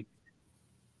for me.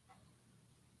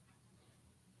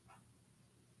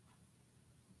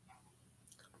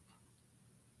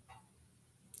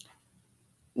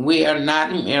 We are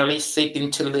not merely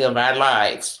seeking to live our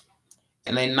lives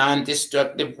in a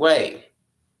non-destructive way,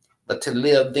 but to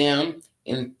live them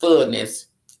in fullness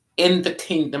in the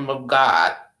kingdom of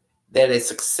God that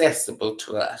is accessible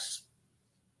to us.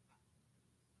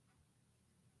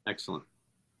 Excellent.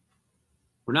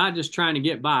 We're not just trying to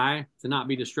get by to not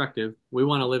be destructive. We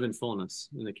want to live in fullness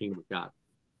in the kingdom of God.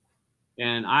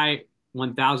 And I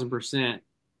 1000%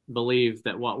 believe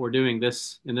that what we're doing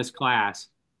in this class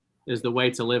is the way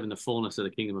to live in the fullness of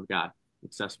the kingdom of God,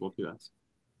 accessible to us.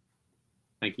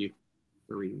 Thank you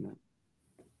for reading that.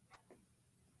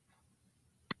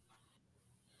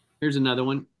 Here's another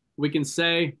one. We can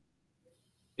say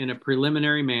in a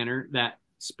preliminary manner that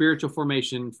spiritual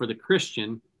formation for the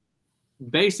Christian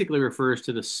basically refers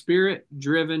to the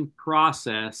spirit-driven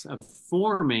process of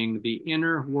forming the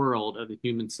inner world of the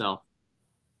human self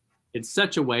in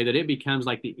such a way that it becomes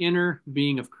like the inner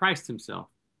being of Christ himself.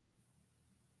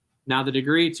 Now, the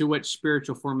degree to which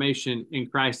spiritual formation in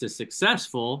Christ is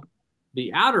successful,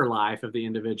 the outer life of the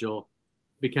individual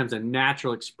becomes a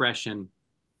natural expression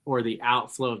or the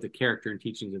outflow of the character and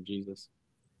teachings of Jesus.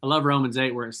 I love Romans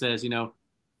 8 where it says,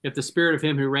 if the spirit of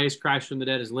him who raised Christ from the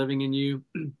dead is living in you,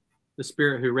 the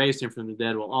spirit who raised him from the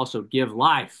dead will also give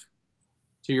life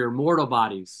to your mortal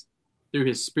bodies through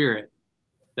his spirit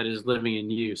that is living in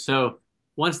you. So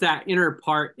once that inner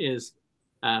part is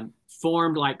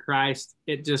formed like Christ,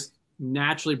 it just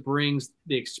naturally brings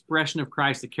the expression of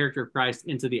Christ, the character of Christ,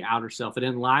 into the outer self. It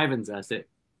enlivens us. It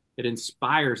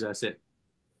inspires us. It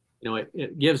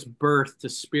gives birth to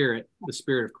spirit, the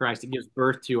spirit of Christ. It gives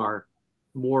birth to our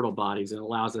mortal bodies and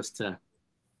allows us to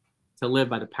live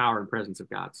by the power and presence of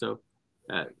God. So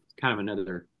kind of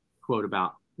another quote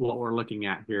about what we're looking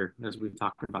at here as we've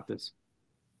talked about this.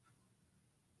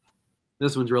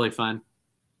 This one's really fun.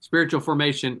 Spiritual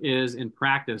formation is, in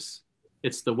practice,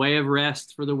 it's the way of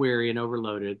rest for the weary and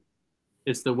overloaded.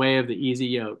 It's the way of the easy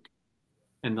yoke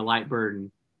and the light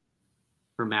burden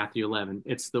from Matthew 11.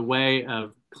 It's the way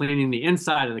of cleaning the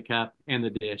inside of the cup and the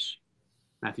dish,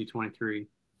 Matthew 23.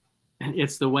 And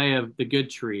it's the way of the good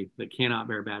tree that cannot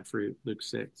bear bad fruit, Luke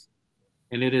 6.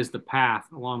 And it is the path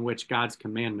along which God's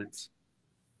commandments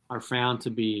are found to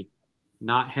be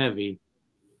not heavy,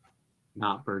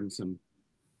 not burdensome,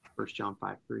 1 John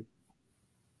 5:3.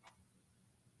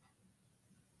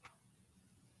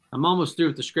 I'm almost through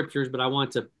with the scriptures, but I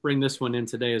want to bring this one in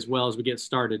today as well as we get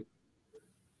started.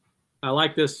 I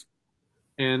like this,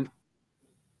 and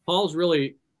Paul's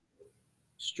really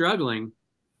struggling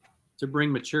to bring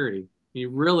maturity. He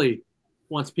really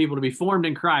wants people to be formed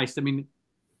in Christ. I mean,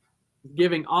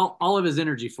 giving all of his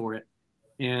energy for it.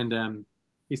 And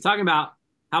he's talking about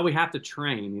how we have to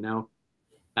train, you know,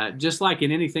 just like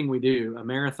in anything we do, a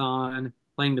marathon,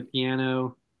 playing the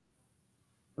piano,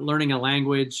 learning a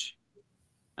language.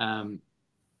 Um,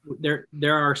 there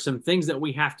are some things that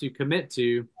we have to commit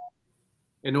to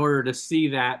in order to see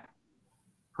that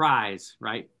prize,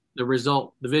 right? The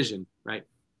result, the vision, right?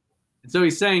 And so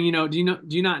he's saying, you know, do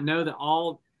you not know that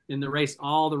all in the race,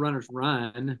 all the runners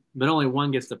run, but only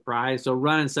one gets the prize. So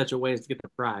run in such a way as to get the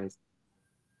prize.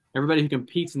 Everybody who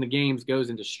competes in the games goes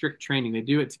into strict training. They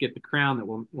do it to get the crown that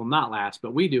will not last,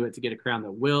 but we do it to get a crown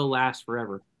that will last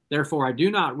forever. Therefore, I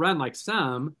do not run like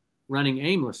some, running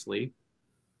aimlessly.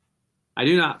 I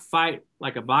do not fight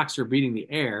like a boxer beating the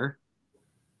air.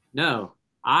 No,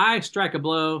 I strike a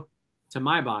blow to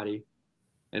my body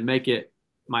and make it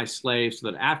my slave, so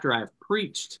that after I have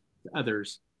preached to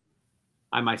others,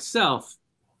 I myself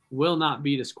will not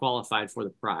be disqualified for the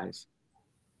prize.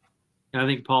 And I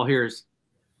think Paul here is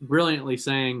brilliantly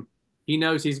saying he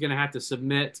knows he's going to have to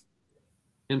submit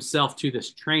himself to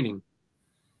this training.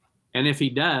 And if he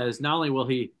does, not only will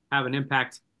he have an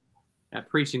impact at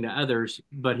preaching to others,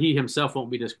 but he himself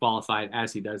won't be disqualified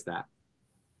as he does that.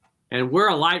 And we're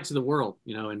a light to the world,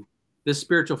 you know, and this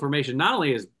spiritual formation not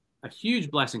only is a huge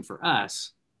blessing for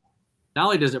us, not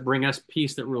only does it bring us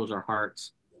peace that rules our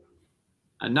hearts,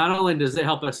 not only does it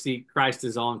help us see Christ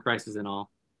is all and Christ is in all,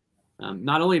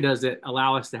 not only does it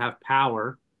allow us to have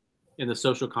power in the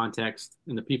social context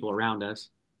and the people around us,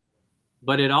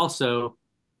 but it also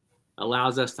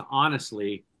allows us to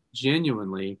honestly,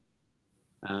 genuinely,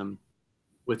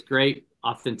 with great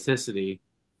authenticity,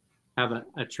 have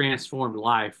a transformed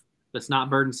life that's not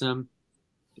burdensome.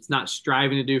 It's not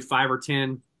striving to do 5 or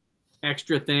 10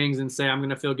 extra things and say, I'm going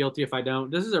to feel guilty if I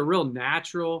don't. This is a real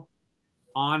natural,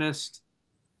 honest,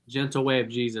 gentle way of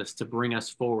Jesus to bring us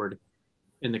forward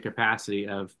in the capacity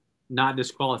of not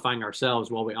disqualifying ourselves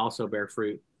while we also bear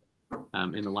fruit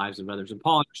in the lives of others. And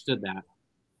Paul understood that.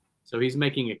 So he's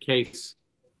making a case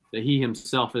that he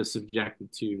himself is subjected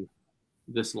to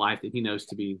this life that he knows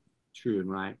to be true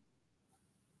and right.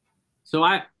 So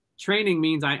training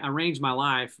means I arrange my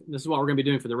life. This is what we're going to be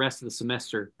doing for the rest of the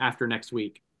semester after next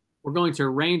week. We're going to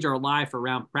arrange our life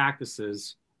around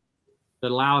practices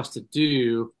that allow us to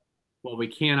do what we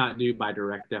cannot do by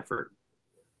direct effort.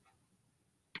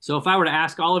 So if I were to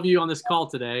ask all of you on this call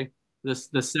today, this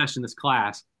session, this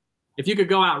class, if you could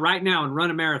go out right now and run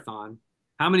a marathon,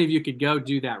 how many of you could go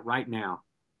do that right now?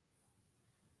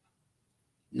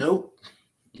 Nope,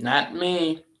 not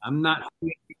me. I'm not.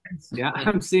 Yeah,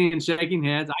 I'm seeing shaking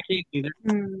heads. I can't either.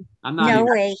 I'm not No either.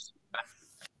 way.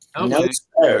 Okay. No,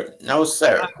 sir. No,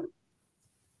 sir.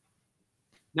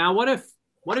 Now, what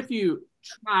if you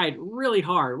tried really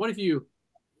hard? What if you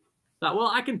thought,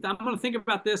 well, I'm going to think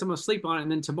about this. I'm going to sleep on it.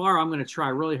 And then tomorrow I'm going to try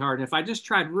really hard. And if I just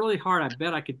tried really hard, I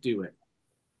bet I could do it.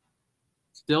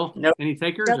 Still, nope. Any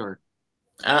takers Nope. or?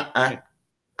 No,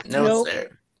 Nope.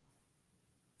 sir.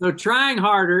 So trying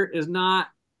harder is not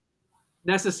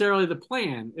necessarily the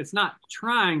plan. It's not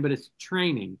trying, but it's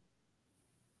training.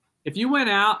 If you went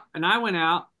out and I went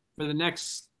out for the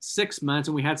next 6 months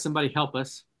and we had somebody help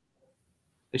us,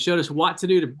 they showed us what to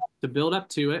do to build up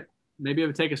to it. Maybe it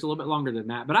would take us a little bit longer than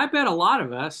that. But I bet a lot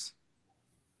of us,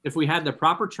 if we had the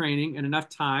proper training and enough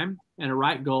time and a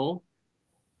right goal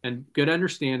and good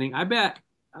understanding, I bet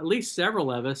at least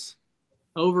several of us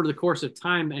over the course of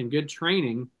time and good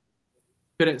training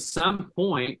could at some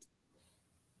point,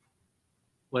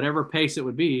 whatever pace it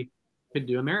would be, could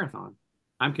do a marathon.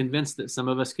 I'm convinced that some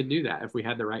of us could do that if we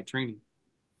had the right training.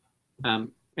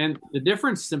 And the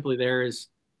difference simply there is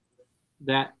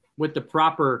that with the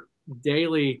proper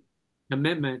daily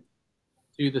commitment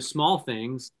to the small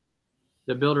things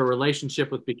that build a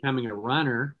relationship with becoming a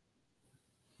runner,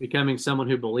 becoming someone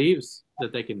who believes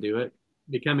that they can do it,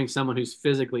 becoming someone who's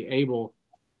physically able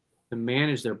to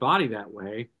manage their body that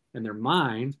way and their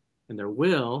mind and their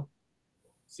will.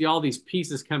 See all these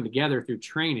pieces come together through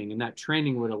training, and that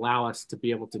training would allow us to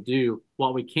be able to do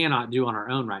what we cannot do on our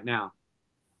own right now.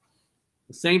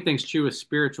 The same thing's true with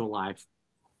spiritual life.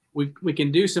 We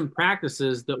can do some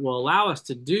practices that will allow us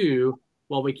to do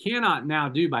what we cannot now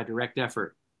do by direct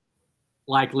effort,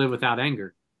 like live without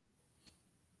anger,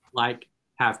 like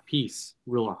have peace,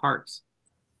 rule our hearts.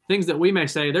 Things that we may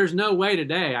say, there's no way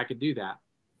today I could do that.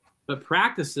 But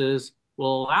practices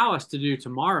will allow us to do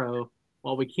tomorrow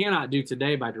what we cannot do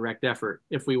today by direct effort,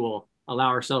 if we will allow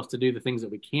ourselves to do the things that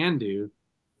we can do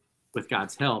with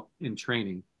God's help in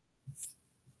training.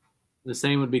 The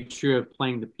same would be true of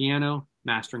playing the piano,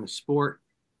 mastering a sport,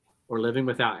 or living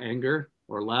without anger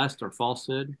or lust or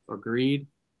falsehood or greed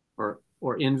or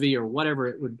or envy or whatever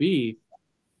it would be,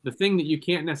 the thing that you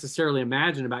can't necessarily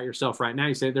imagine about yourself right now,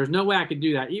 you say, there's no way I could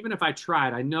do that. Even if I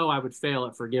tried, I know I would fail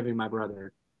at forgiving my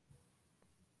brother.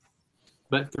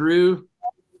 But through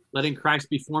letting Christ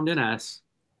be formed in us,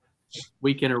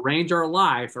 we can arrange our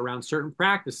life around certain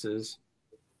practices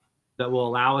that will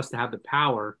allow us to have the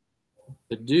power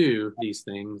to do these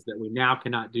things that we now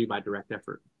cannot do by direct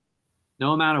effort.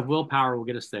 No amount of willpower will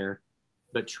get us there,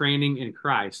 but training in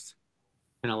Christ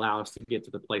can allow us to get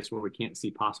to the place where we can't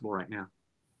see possible right now.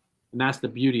 And that's the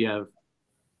beauty of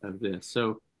this.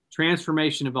 So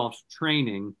transformation involves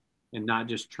training and not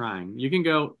just trying. You can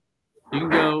go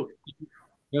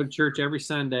to church every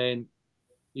Sunday and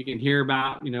you can hear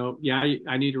about, yeah,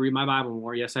 I need to read my Bible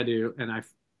more. Yes, I do. And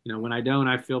when I don't,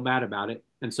 I feel bad about it.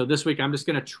 And so this week I'm just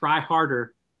going to try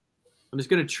harder. I'm just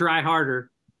going to try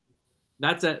harder.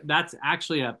 That's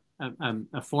actually a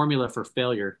formula for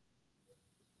failure.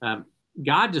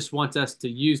 God just wants us to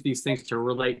use these things to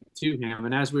relate to him.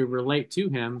 And as we relate to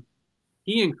him,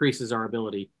 he increases our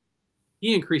ability.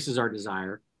 He increases our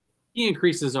desire. He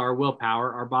increases our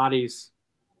willpower, our bodies,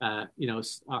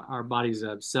 our bodies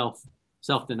of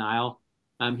self-denial.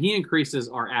 He increases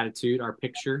our attitude, our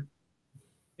picture.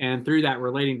 And through that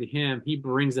relating to him, he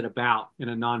brings it about in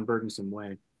a non-burdensome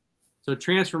way. So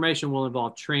transformation will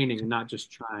involve training and not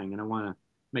just trying. And I want to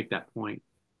make that point.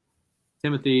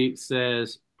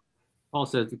 Paul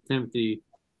says to Timothy,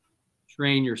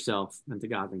 train yourself into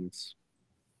godliness.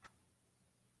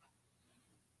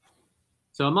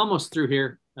 So I'm almost through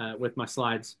here with my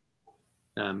slides.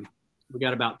 We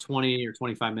got about 20 or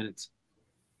 25 minutes.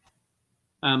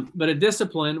 But a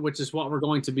discipline, which is what we're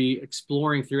going to be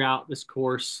exploring throughout this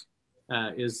course,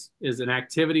 is an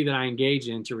activity that I engage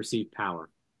in to receive power.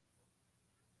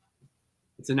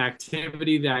 It's an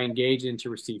activity that I engage in to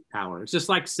receive power. It's just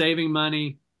like saving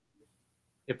money.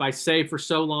 If I save for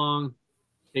so long,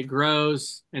 it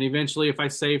grows. And eventually, if I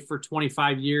save for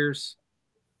 25 years,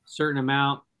 a certain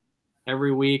amount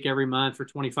every week, every month for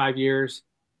 25 years,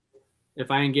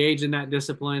 if I engage in that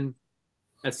discipline,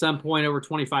 at some point over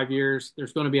 25 years,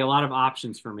 there's going to be a lot of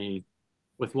options for me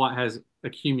with what has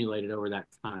accumulated over that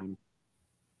time.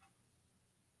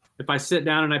 If I sit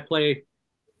down and I play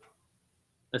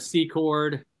a C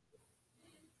chord,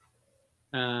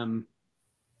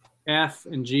 F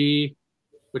and G,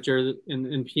 which are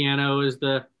in piano is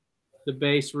the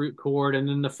bass root chord, and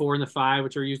then the 4 and the 5,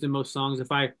 which are used in most songs.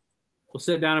 If I will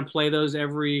sit down and play those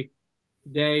every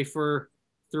day for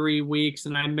 3 weeks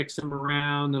and I mix them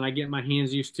around and I get my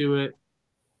hands used to it,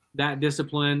 that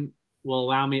discipline will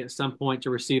allow me at some point to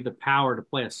receive the power to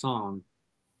play a song.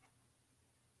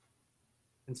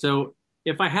 And so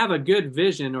if I have a good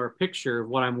vision or a picture of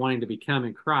what I'm wanting to become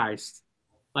in Christ,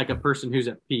 like a person who's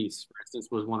at peace, for instance,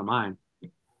 was one of mine.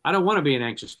 I don't want to be an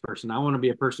anxious person. I want to be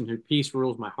a person who peace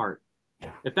rules my heart.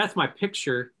 If that's my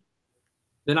picture,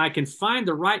 then I can find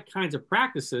the right kinds of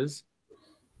practices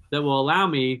that will allow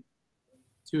me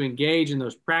to engage in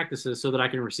those practices so that I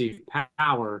can receive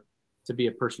power to be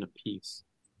a person of peace.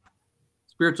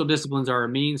 Spiritual disciplines are a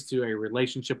means to a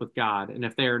relationship with God. And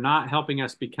if they are not helping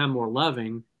us become more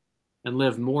loving and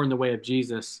live more in the way of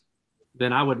Jesus,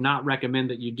 then I would not recommend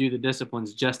that you do the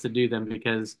disciplines just to do them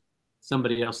because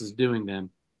somebody else is doing them,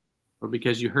 or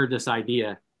because you heard this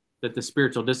idea that the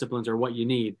spiritual disciplines are what you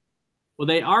need. Well,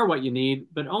 they are what you need,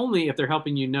 but only if they're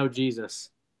helping you know Jesus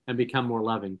and become more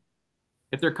loving.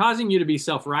 If they're causing you to be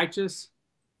self-righteous,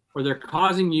 or they're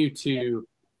causing you to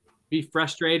be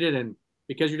frustrated and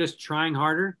because you're just trying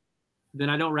harder, then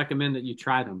I don't recommend that you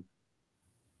try them.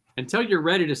 Until you're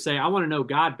ready to say, I want to know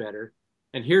God better,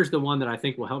 and here's the one that I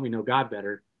think will help me know God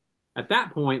better. At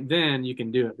that point, then you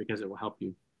can do it because it will help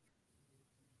you.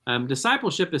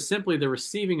 Discipleship is simply the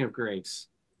receiving of grace.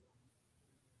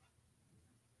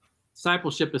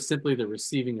 Discipleship is simply the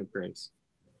receiving of grace.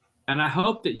 And I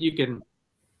hope that you can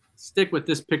stick with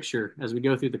this picture as we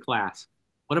go through the class.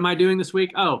 What am I doing this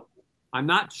week? Oh, I'm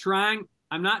not trying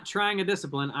a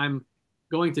discipline. I'm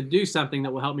going to do something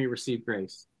that will help me receive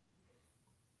grace.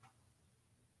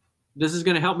 This is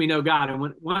going to help me know God.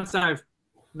 And once I've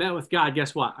met with God,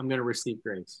 guess what? I'm going to receive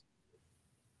grace.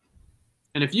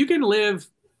 And if you can live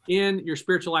in your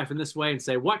spiritual life in this way and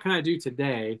say, what can I do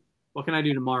today? What can I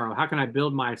do tomorrow? How can I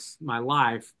build my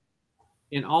life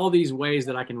in all these ways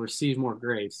that I can receive more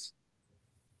grace?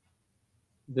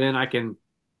 Then I can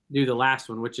do the last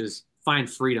one, which is find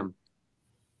freedom.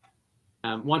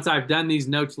 Once I've done these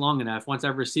notes long enough, once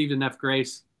I've received enough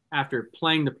grace after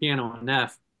playing the piano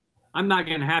enough, I'm not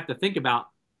going to have to think about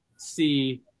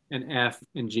C and F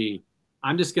and G.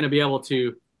 I'm just going to be able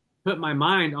to put my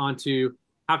mind onto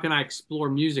how can I explore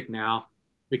music now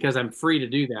because I'm free to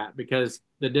do that, because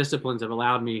the disciplines have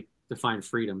allowed me to find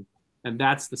freedom. And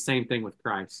that's the same thing with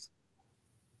Christ.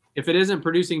 If it isn't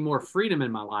producing more freedom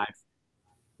in my life,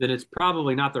 then it's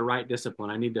probably not the right discipline.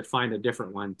 I need to find a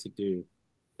different one to do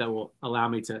that will allow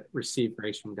me to receive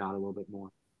grace from God a little bit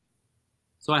more.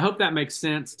 So I hope that makes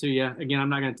sense to you. Again, I'm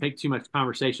not going to take too much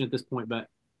conversation at this point, but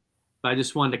I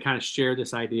just wanted to kind of share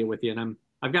this idea with you. And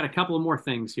I've got a couple of more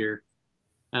things here.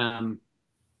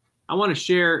 I want to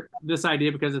share this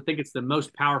idea because I think it's the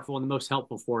most powerful and the most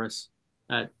helpful for us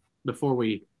before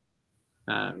we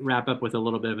wrap up with a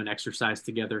little bit of an exercise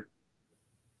together.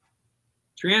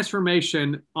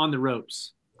 Transformation on the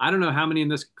ropes. I don't know how many in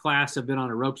this class have been on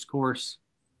a ropes course,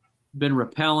 been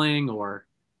rappelling, or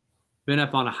been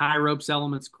up on a high ropes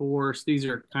elements course. These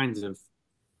are kinds of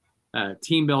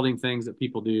team building things that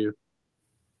people do.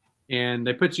 And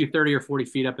they put you 30 or 40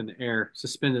 feet up in the air,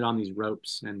 suspended on these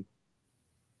ropes. And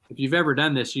if you've ever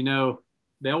done this, you know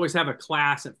they always have a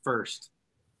class at first.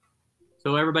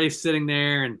 So everybody's sitting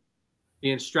there and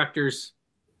the instructor's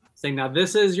saying, now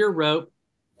this is your rope.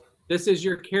 This is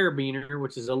your carabiner,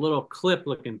 which is a little clip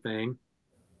looking thing.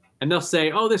 And they'll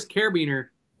say, oh, this carabiner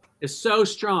is so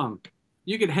strong.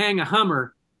 You could hang a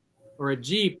Hummer or a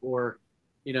Jeep or,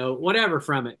 whatever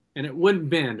from it, and it wouldn't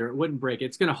bend or it wouldn't break.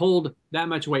 It's going to hold that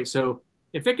much weight. So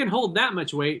if it can hold that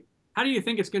much weight, how do you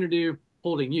think it's going to do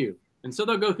holding you? And so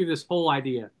they'll go through this whole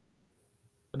idea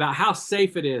about how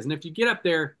safe it is. And if you get up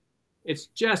there, it's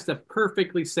just a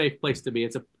perfectly safe place to be.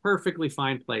 It's a perfectly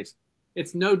fine place.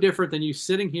 It's no different than you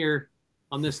sitting here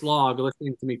on this log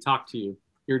listening to me talk to you.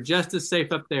 You're just as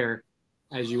safe up there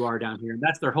as you are down here. And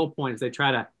that's their whole point, is they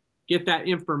try to get that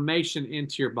information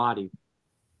into your body.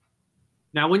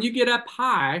 Now, when you get up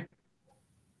high,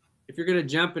 if you're going to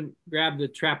jump and grab the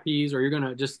trapeze or you're going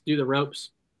to just do the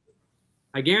ropes,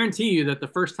 I guarantee you that the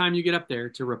first time you get up there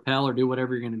to rappel or do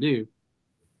whatever you're going to do,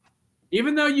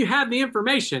 even though you have the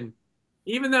information,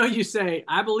 even though you say,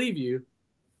 I believe you,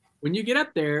 when you get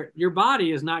up there, your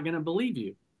body is not going to believe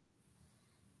you.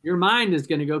 Your mind is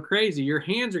going to go crazy. Your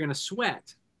hands are going to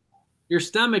sweat. Your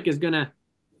stomach is going to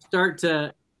start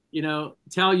to,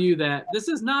 tell you that this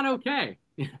is not okay.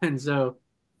 And so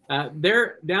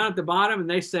they're down at the bottom and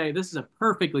they say, this is a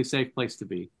perfectly safe place to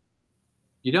be.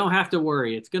 You don't have to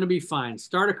worry. It's going to be fine.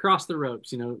 Start across the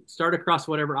ropes, start across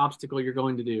whatever obstacle you're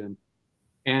going to do.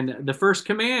 And the first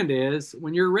command is,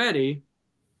 when you're ready,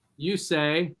 you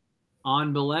say,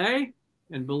 en belay.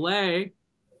 And belay,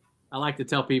 I like to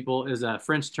tell people, is a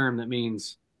French term that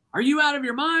means, are you out of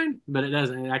your mind? But it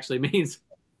doesn't. It actually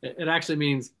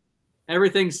means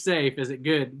everything's safe. Is it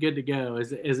good to go?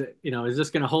 Is it, is this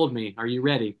going to hold me? Are you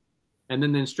ready? And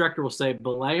then the instructor will say,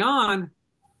 belay on.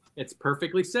 It's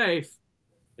perfectly safe.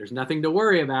 There's nothing to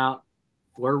worry about.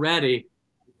 We're ready.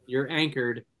 You're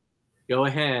anchored. Go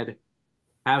ahead.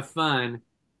 Have fun.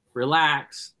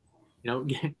 Relax.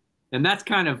 And that's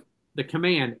kind of the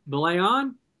command. Belay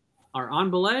on, or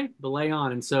on belay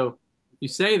on. And so you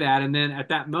say that, and then at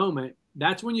that moment,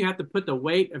 that's when you have to put the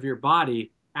weight of your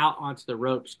body out onto the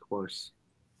ropes course.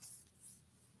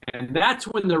 And that's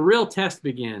when the real test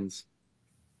begins.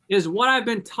 Is what I've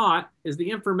been taught, is the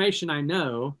information I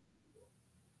know,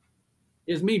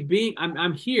 is me being,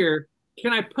 I'm here.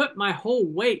 Can I put my whole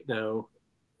weight, though,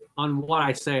 on what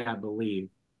I say I believe?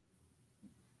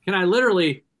 Can I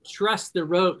literally trust the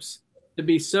ropes to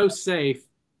be so safe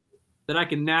that I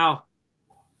can now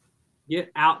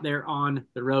get out there on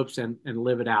the ropes and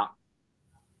live it out?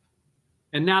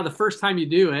 And now the first time you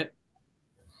do it,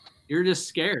 you're just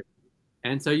scared.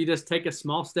 And so you just take a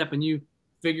small step and you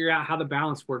figure out how the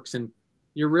balance works. And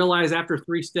you realize after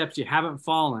 3 steps, you haven't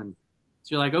fallen.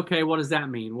 So you're like, okay, what does that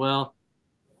mean? Well,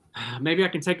 maybe I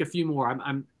can take a few more.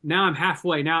 I'm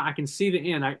halfway. Now I can see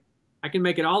the end. I can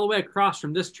make it all the way across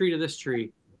from this tree to this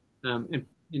tree. And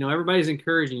everybody's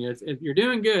encouraging you. You're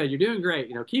doing good. You're doing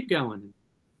great. Keep going.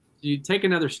 So you take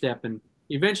another step and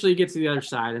eventually you get to the other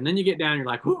side. And then you get down and you're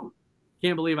like, whoo,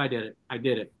 can't believe I did it. I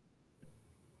did it.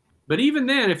 But even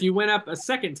then, if you went up a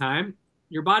second time,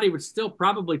 your body would still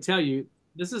probably tell you,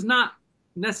 this is not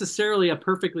necessarily a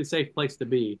perfectly safe place to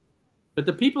be. But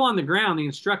the people on the ground, the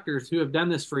instructors who have done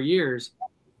this for years,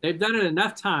 they've done it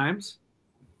enough times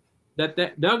that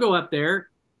they'll go up there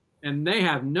and they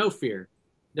have no fear.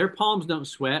 Their palms don't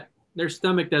sweat. Their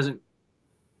stomach doesn't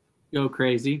go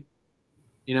crazy.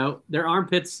 Their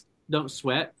armpits don't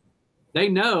sweat. They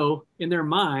know in their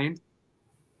mind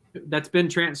that's been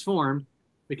transformed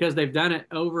because they've done it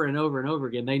over and over and over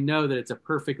again. They know that it's a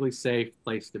perfectly safe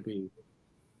place to be.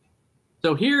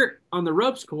 So here on the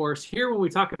ropes course, when we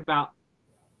talk about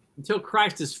until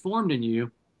Christ is formed in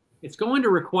you, it's going to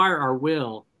require our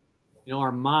will,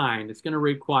 our mind. It's going to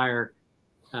require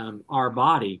our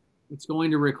body. It's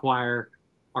going to require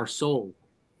our soul.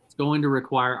 It's going to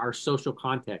require our social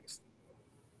context.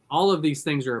 All of these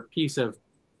things are a piece of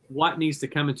what needs to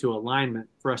come into alignment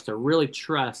for us to really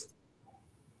trust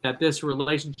that this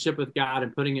relationship with God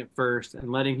and putting it first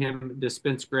and letting Him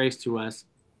dispense grace to us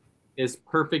is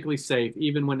perfectly safe,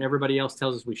 even when everybody else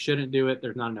tells us we shouldn't do it.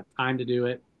 There's not enough time to do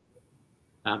it.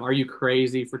 Are you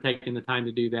crazy for taking the time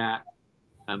to do that?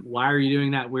 Why are you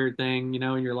doing that weird thing, in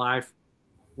your life?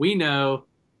 We know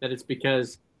that it's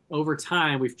because over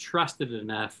time we've trusted it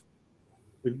enough,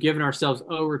 we've given ourselves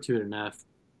over to it enough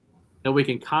that we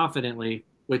can confidently,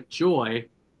 with joy,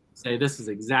 say, this is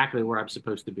exactly where I'm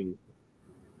supposed to be.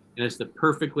 And it's the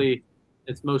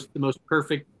most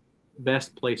perfect,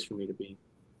 best place for me to be.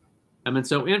 And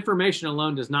so information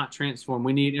alone does not transform.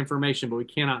 We need information, but we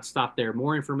cannot stop there.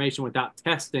 More information without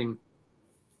testing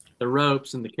the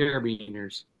ropes and the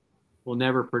carabiners will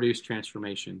never produce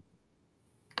transformation.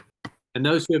 And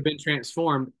those who have been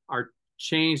transformed are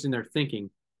changed in their thinking,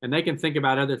 and they can think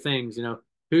about other things.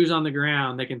 Who's on the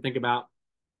ground. They can think about,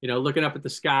 looking up at the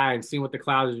sky and seeing what the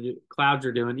clouds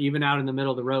are doing, even out in the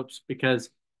middle of the ropes, because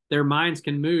their minds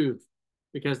can move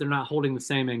because they're not holding the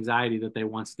same anxiety that they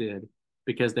once did,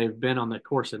 because they've been on the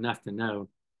course enough to know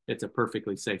it's a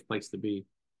perfectly safe place to be.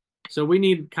 So we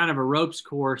need kind of a ropes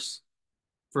course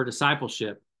for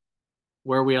discipleship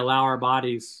where we allow our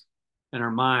bodies and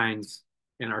our minds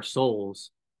and our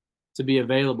souls to be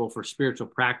available for spiritual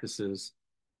practices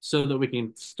so that we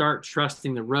can start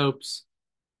trusting the ropes,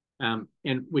 and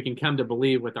we can come to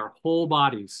believe with our whole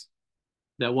bodies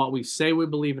that what we say we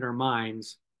believe in our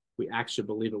minds, we actually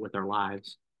believe it with our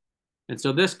lives. And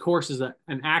so this course is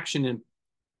an action in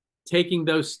taking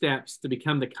those steps to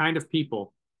become the kind of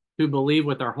people who believe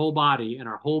with our whole body and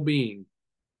our whole being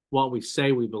what we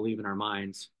say we believe in our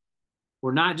minds.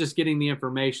 We're not just getting the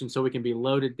information so we can be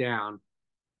loaded down.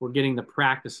 We're getting the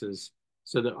practices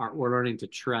so that we're learning to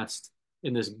trust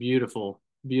in this beautiful,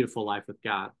 beautiful life with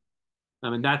God.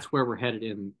 And that's where we're headed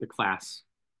in the class.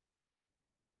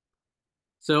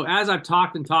 So as I've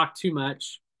talked and talked too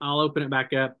much, I'll open it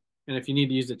back up. And if you need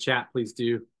to use the chat, please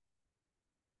do.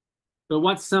 But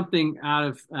what's something out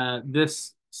of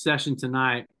this session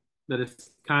tonight that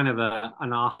is kind of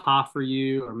an aha for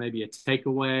you, or maybe a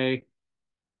takeaway,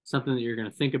 something that you're going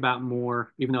to think about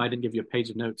more, even though I didn't give you a page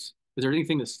of notes? Is there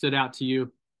anything that stood out to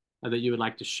you that you would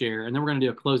like to share? And then we're going to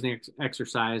do a closing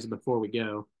exercise before we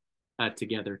go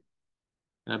together.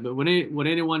 But would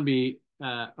anyone be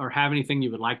or have anything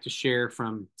you would like to share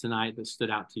from tonight that stood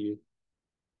out to you?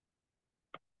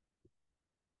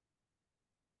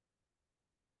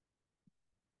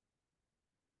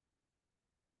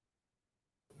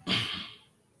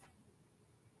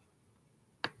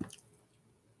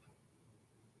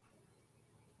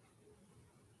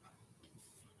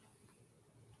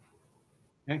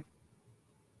 Okay.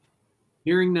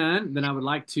 Hearing none, then I would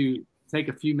like to take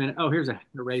a few minutes. Oh, here's a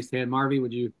raised hand. Marvy,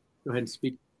 would you go ahead and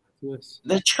speak to us?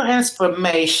 The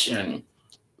transformation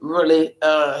really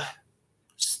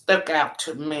stuck out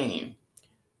to me,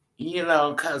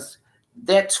 because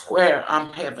that's where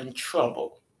I'm having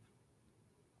trouble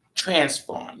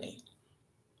transforming.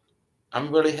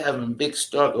 I'm really having a big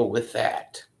struggle with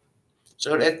that.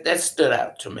 So that stood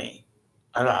out to me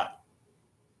a lot.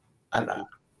 A lot.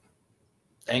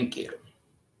 Thank you.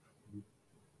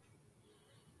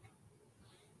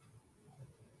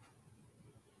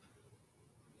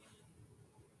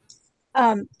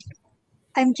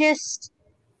 I'm just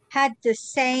had the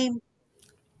same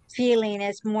feeling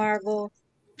as Marvel.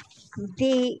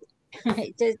 The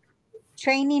the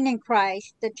training in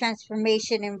Christ, the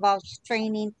transformation involves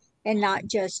training and not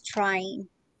just trying.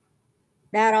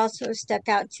 That also stuck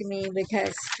out to me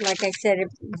because, like I said,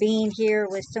 being here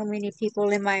with so many people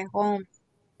in my home,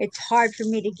 it's hard for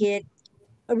me to get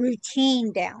a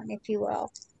routine down, if you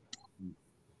will.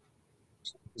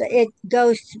 It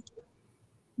goes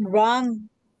wrong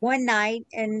one night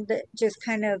and just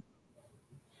kind of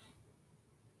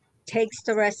takes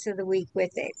the rest of the week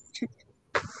with it.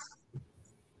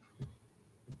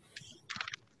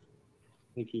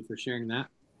 Thank you for sharing that.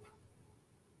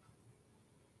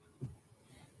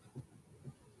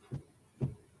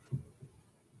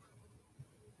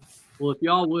 Well, if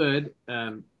y'all would,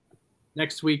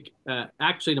 next week,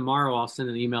 actually tomorrow, I'll send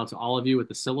an email to all of you with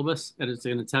the syllabus, and it's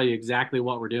going to tell you exactly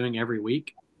what we're doing every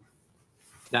week.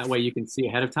 That way you can see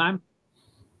ahead of time.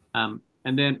 And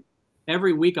then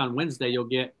every week on Wednesday, you'll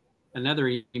get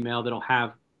another email that'll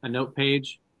have a note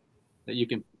page that you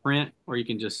can print, or you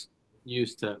can just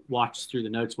use to watch through the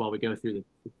notes while we go through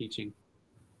the teaching.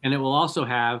 And it will also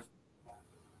have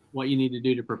what you need to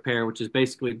do to prepare, which is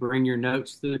basically bring your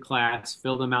notes to the class,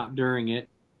 fill them out during it,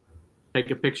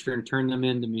 take a picture and turn them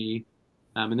into me.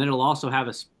 And then it'll also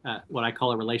have what I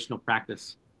call a relational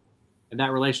practice. And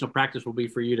that relational practice will be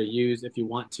for you to use if you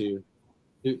want to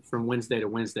from Wednesday to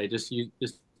Wednesday. Just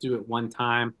do it one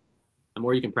time,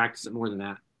 or you can practice it more than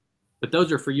that. But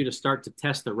those are for you to start to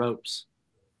test the ropes,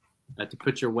 to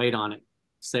put your weight on it.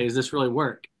 Say, does this really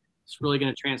work? It's really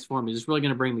going to transform me. Is this really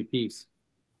going to bring me peace?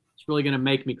 It's really going to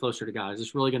make me closer to God. Is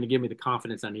this really going to give me the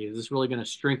confidence I need? Is this really going to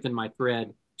strengthen my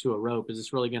thread to a rope? Is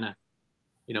this really going to,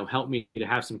 help me to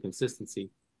have some consistency?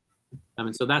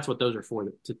 And so that's what those are for,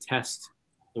 to test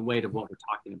the weight of what we're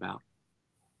talking about.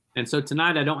 And so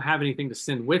tonight I don't have anything to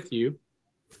send with you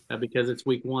because it's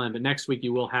week one, but next week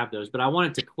you will have those. But I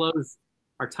wanted to close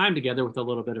our time together with a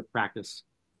little bit of practice.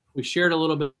 We shared a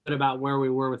little bit about where we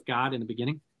were with God in the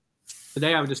beginning.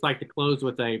 Today I would just like to close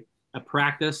with a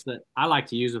practice that I like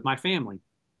to use with my family.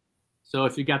 So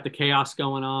if you've got the chaos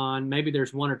going on, maybe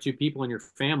there's one or two people in your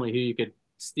family who you could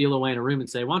steal away in a room and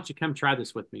say, why don't you come try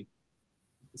this with me?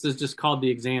 This is just called the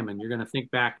examine. You're going to think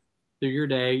back through your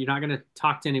day. You're not going to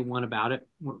talk to anyone about it.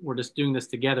 We're just doing this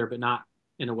together, but not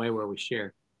in a way where we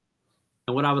share.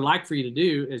 And what I would like for you to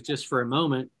do is just for a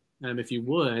moment, if you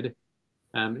would,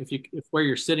 if where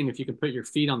you're sitting, if you can put your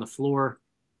feet on the floor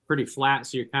pretty flat,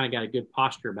 so you're kind of got a good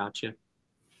posture about you.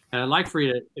 And I'd like for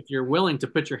you to, if you're willing, to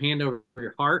put your hand over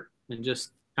your heart and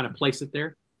just kind of place it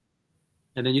there.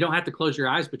 And then you don't have to close your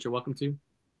eyes, but you're welcome to.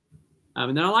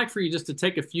 And then I'd like for you just to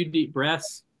take a few deep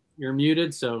breaths. You're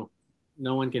muted, so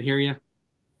no one can hear you.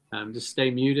 Just stay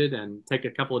muted and take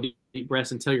a couple of deep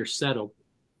breaths until you're settled.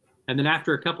 And then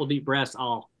after a couple of deep breaths,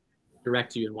 I'll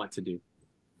direct you in what to do.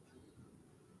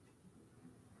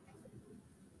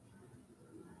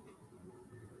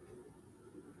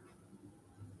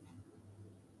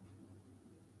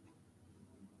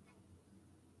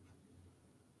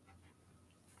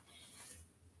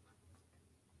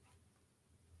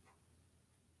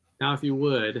 Now, if you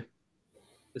would,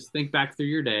 just think back through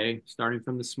your day, starting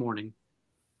from this morning.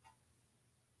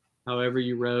 However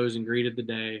you rose and greeted the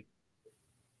day,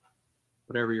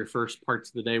 whatever your first parts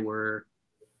of the day were,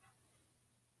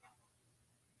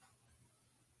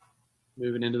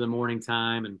 moving into the morning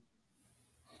time, and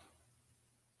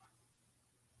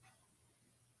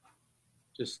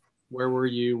just where were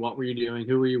you? What were you doing?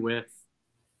 Who were you with?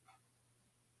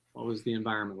 What was the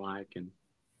environment like? And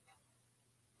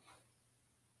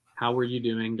how were you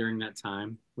doing during that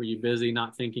time? Were you busy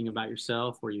not thinking about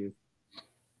yourself? Were you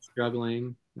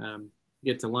struggling?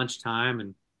 Get to lunchtime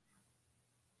and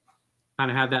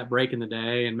kind of have that break in the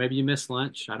day, and maybe you missed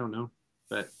lunch. I don't know,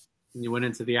 but you went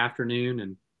into the afternoon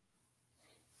and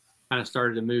kind of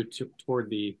started to move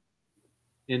toward the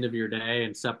end of your day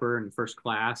and supper and first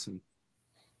class. And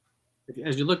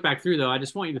as you look back through, though, I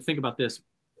just want you to think about this.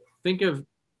 Think of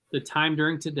the time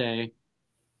during today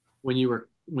when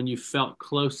you felt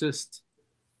closest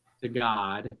to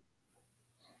God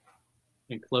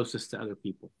and closest to other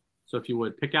people. So if you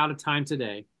would pick out a time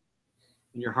today,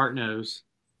 and your heart knows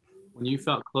when you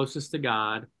felt closest to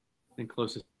God and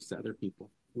closest to other people.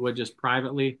 You would just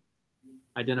privately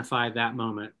identify that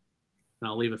moment, and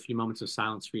I'll leave a few moments of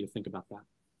silence for you to think about that.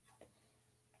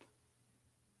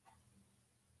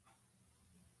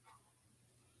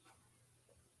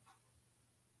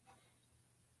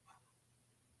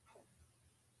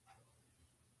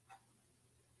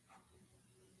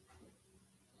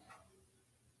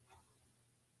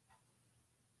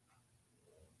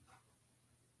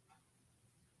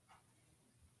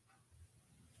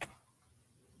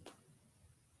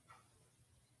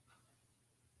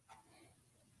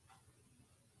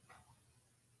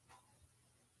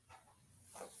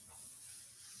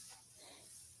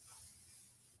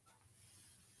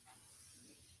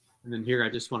 And then here, I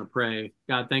just want to pray.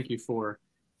 God, thank you for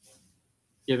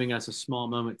giving us a small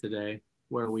moment today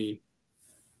where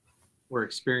we're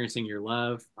experiencing your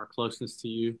love, our closeness to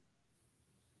you.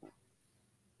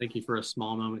 Thank you for a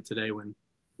small moment today when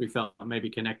we felt maybe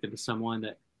connected to someone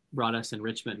that brought us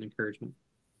enrichment and encouragement.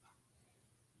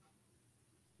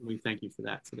 We thank you for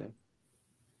that today.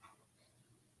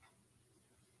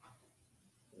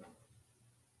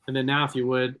 And then now, if you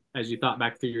would, as you thought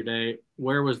back through your day,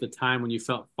 where was the time when you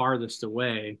felt farthest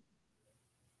away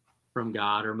from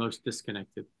God or most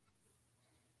disconnected?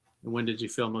 And when did you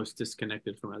feel most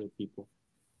disconnected from other people?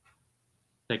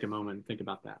 Take a moment and think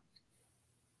about that.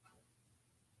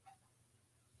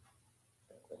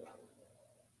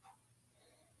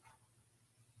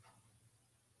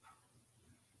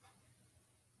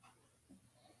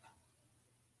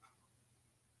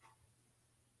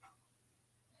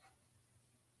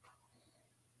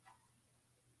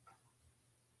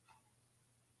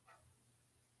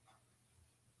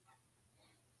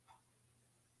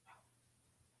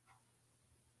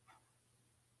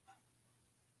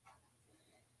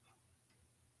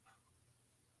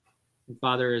 And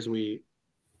Father, as we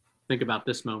think about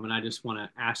this moment, I just want to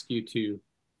ask you to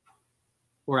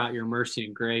pour out your mercy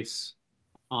and grace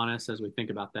on us as we think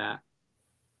about that.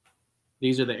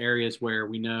 These are the areas where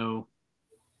we know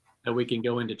that we can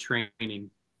go into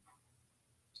training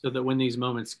so that when these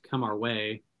moments come our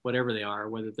way, whatever they are,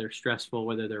 whether they're stressful,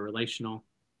 whether they're relational,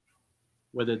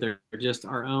 whether they're just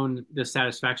our own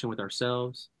dissatisfaction with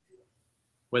ourselves,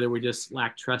 whether we just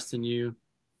lack trust in you,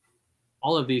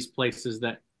 all of these places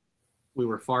that we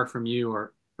were far from you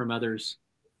or from others,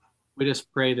 we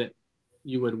just pray that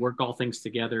you would work all things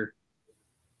together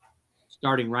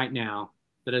starting right now,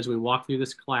 that as we walk through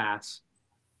this class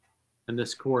and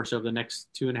this course over the next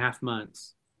 2.5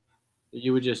 months, that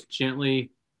you would just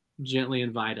gently, gently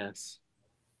invite us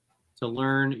to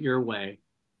learn your way,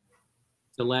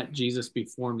 to let Jesus be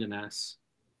formed in us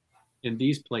in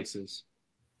these places,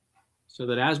 so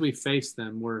that as we face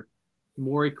them, we're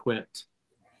more equipped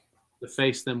to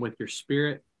face them with your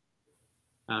spirit,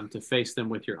 to face them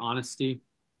with your honesty,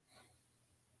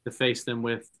 to face them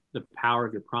with the power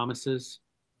of your promises,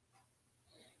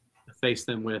 to face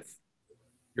them with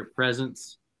your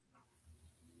presence,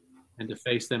 and to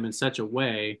face them in such a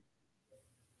way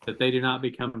that they do not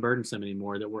become burdensome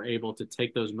anymore, that we're able to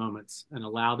take those moments and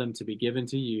allow them to be given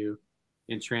to you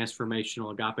in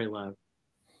transformational agape love.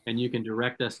 And you can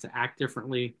direct us to act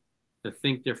differently, to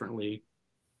think differently,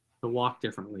 to walk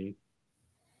differently,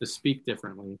 to speak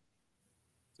differently,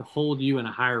 to hold you in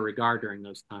a higher regard during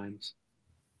those times,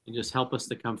 and just help us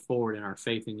to come forward in our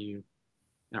faith in you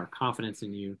and our confidence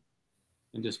in you,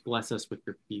 and just bless us with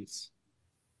your peace.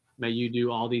 May you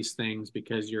do all these things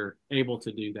because you're able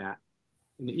to do that,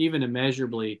 and even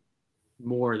immeasurably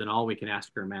more than all we can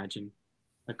ask or imagine,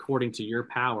 according to your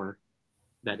power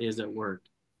that is at work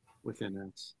within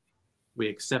us. We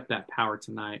accept that power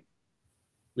tonight.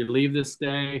 We leave this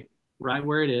day right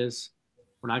where it is.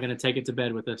 We're not going to take it to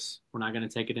bed with us. We're not going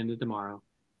to take it into tomorrow.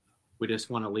 We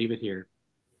just want to leave it here.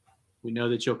 We know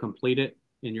that you'll complete it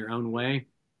in your own way,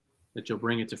 that you'll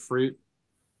bring it to fruit.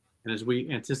 And as we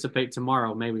anticipate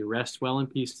tomorrow, may we rest well in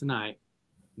peace tonight,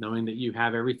 knowing that you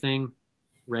have everything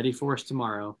ready for us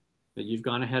tomorrow, that you've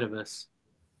gone ahead of us,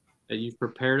 that you've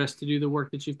prepared us to do the work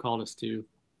that you've called us to.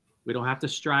 We don't have to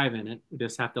strive in it. We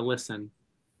just have to listen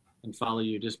and follow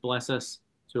you. Just bless us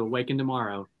to awaken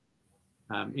tomorrow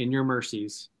in your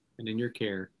mercies and in your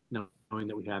care, knowing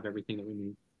that we have everything that we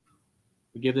need.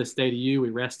 We give this day to you. We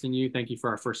rest in you. Thank you for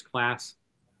our first class.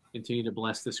 Continue to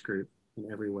bless this group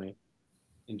in every way.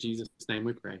 In Jesus' name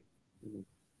we pray. Amen.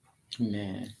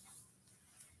 Amen.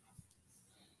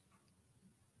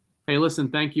 Hey, listen,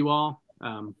 thank you all.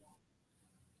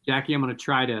 Jackie,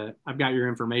 I've got your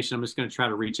information. I'm just going to try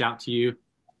to reach out to you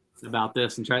about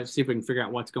this and try to see if we can figure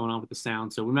out what's going on with the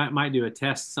sound. So we might do a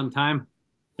test sometime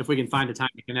if we can find a time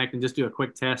to connect and just do a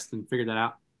quick test and figure that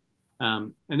out.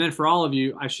 And then for all of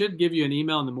you, I should give you an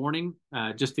email in the morning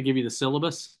just to give you the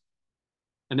syllabus.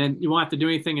 And then you won't have to do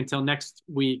anything until next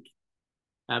week.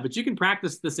 But you can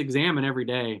practice this examen every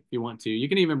day if you want to. You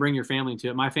can even bring your family to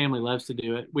it. My family loves to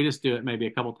do it. We just do it maybe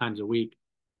a couple times a week.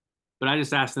 But I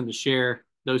just ask them to share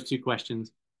those 2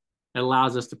 questions. It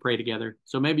allows us to pray together.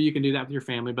 So maybe you can do that with your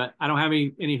family. But I don't have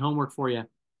any homework for you.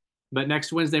 But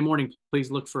next Wednesday morning,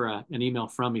 please look for an email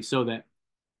from me so that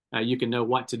you can know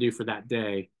what to do for that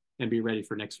day and be ready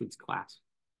for next week's class.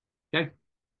 Okay?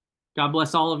 God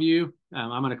bless all of you.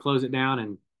 I'm going to close it down,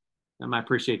 and I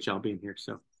appreciate y'all being here.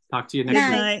 So talk to you next Good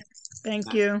week. night. Night.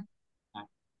 Thank you.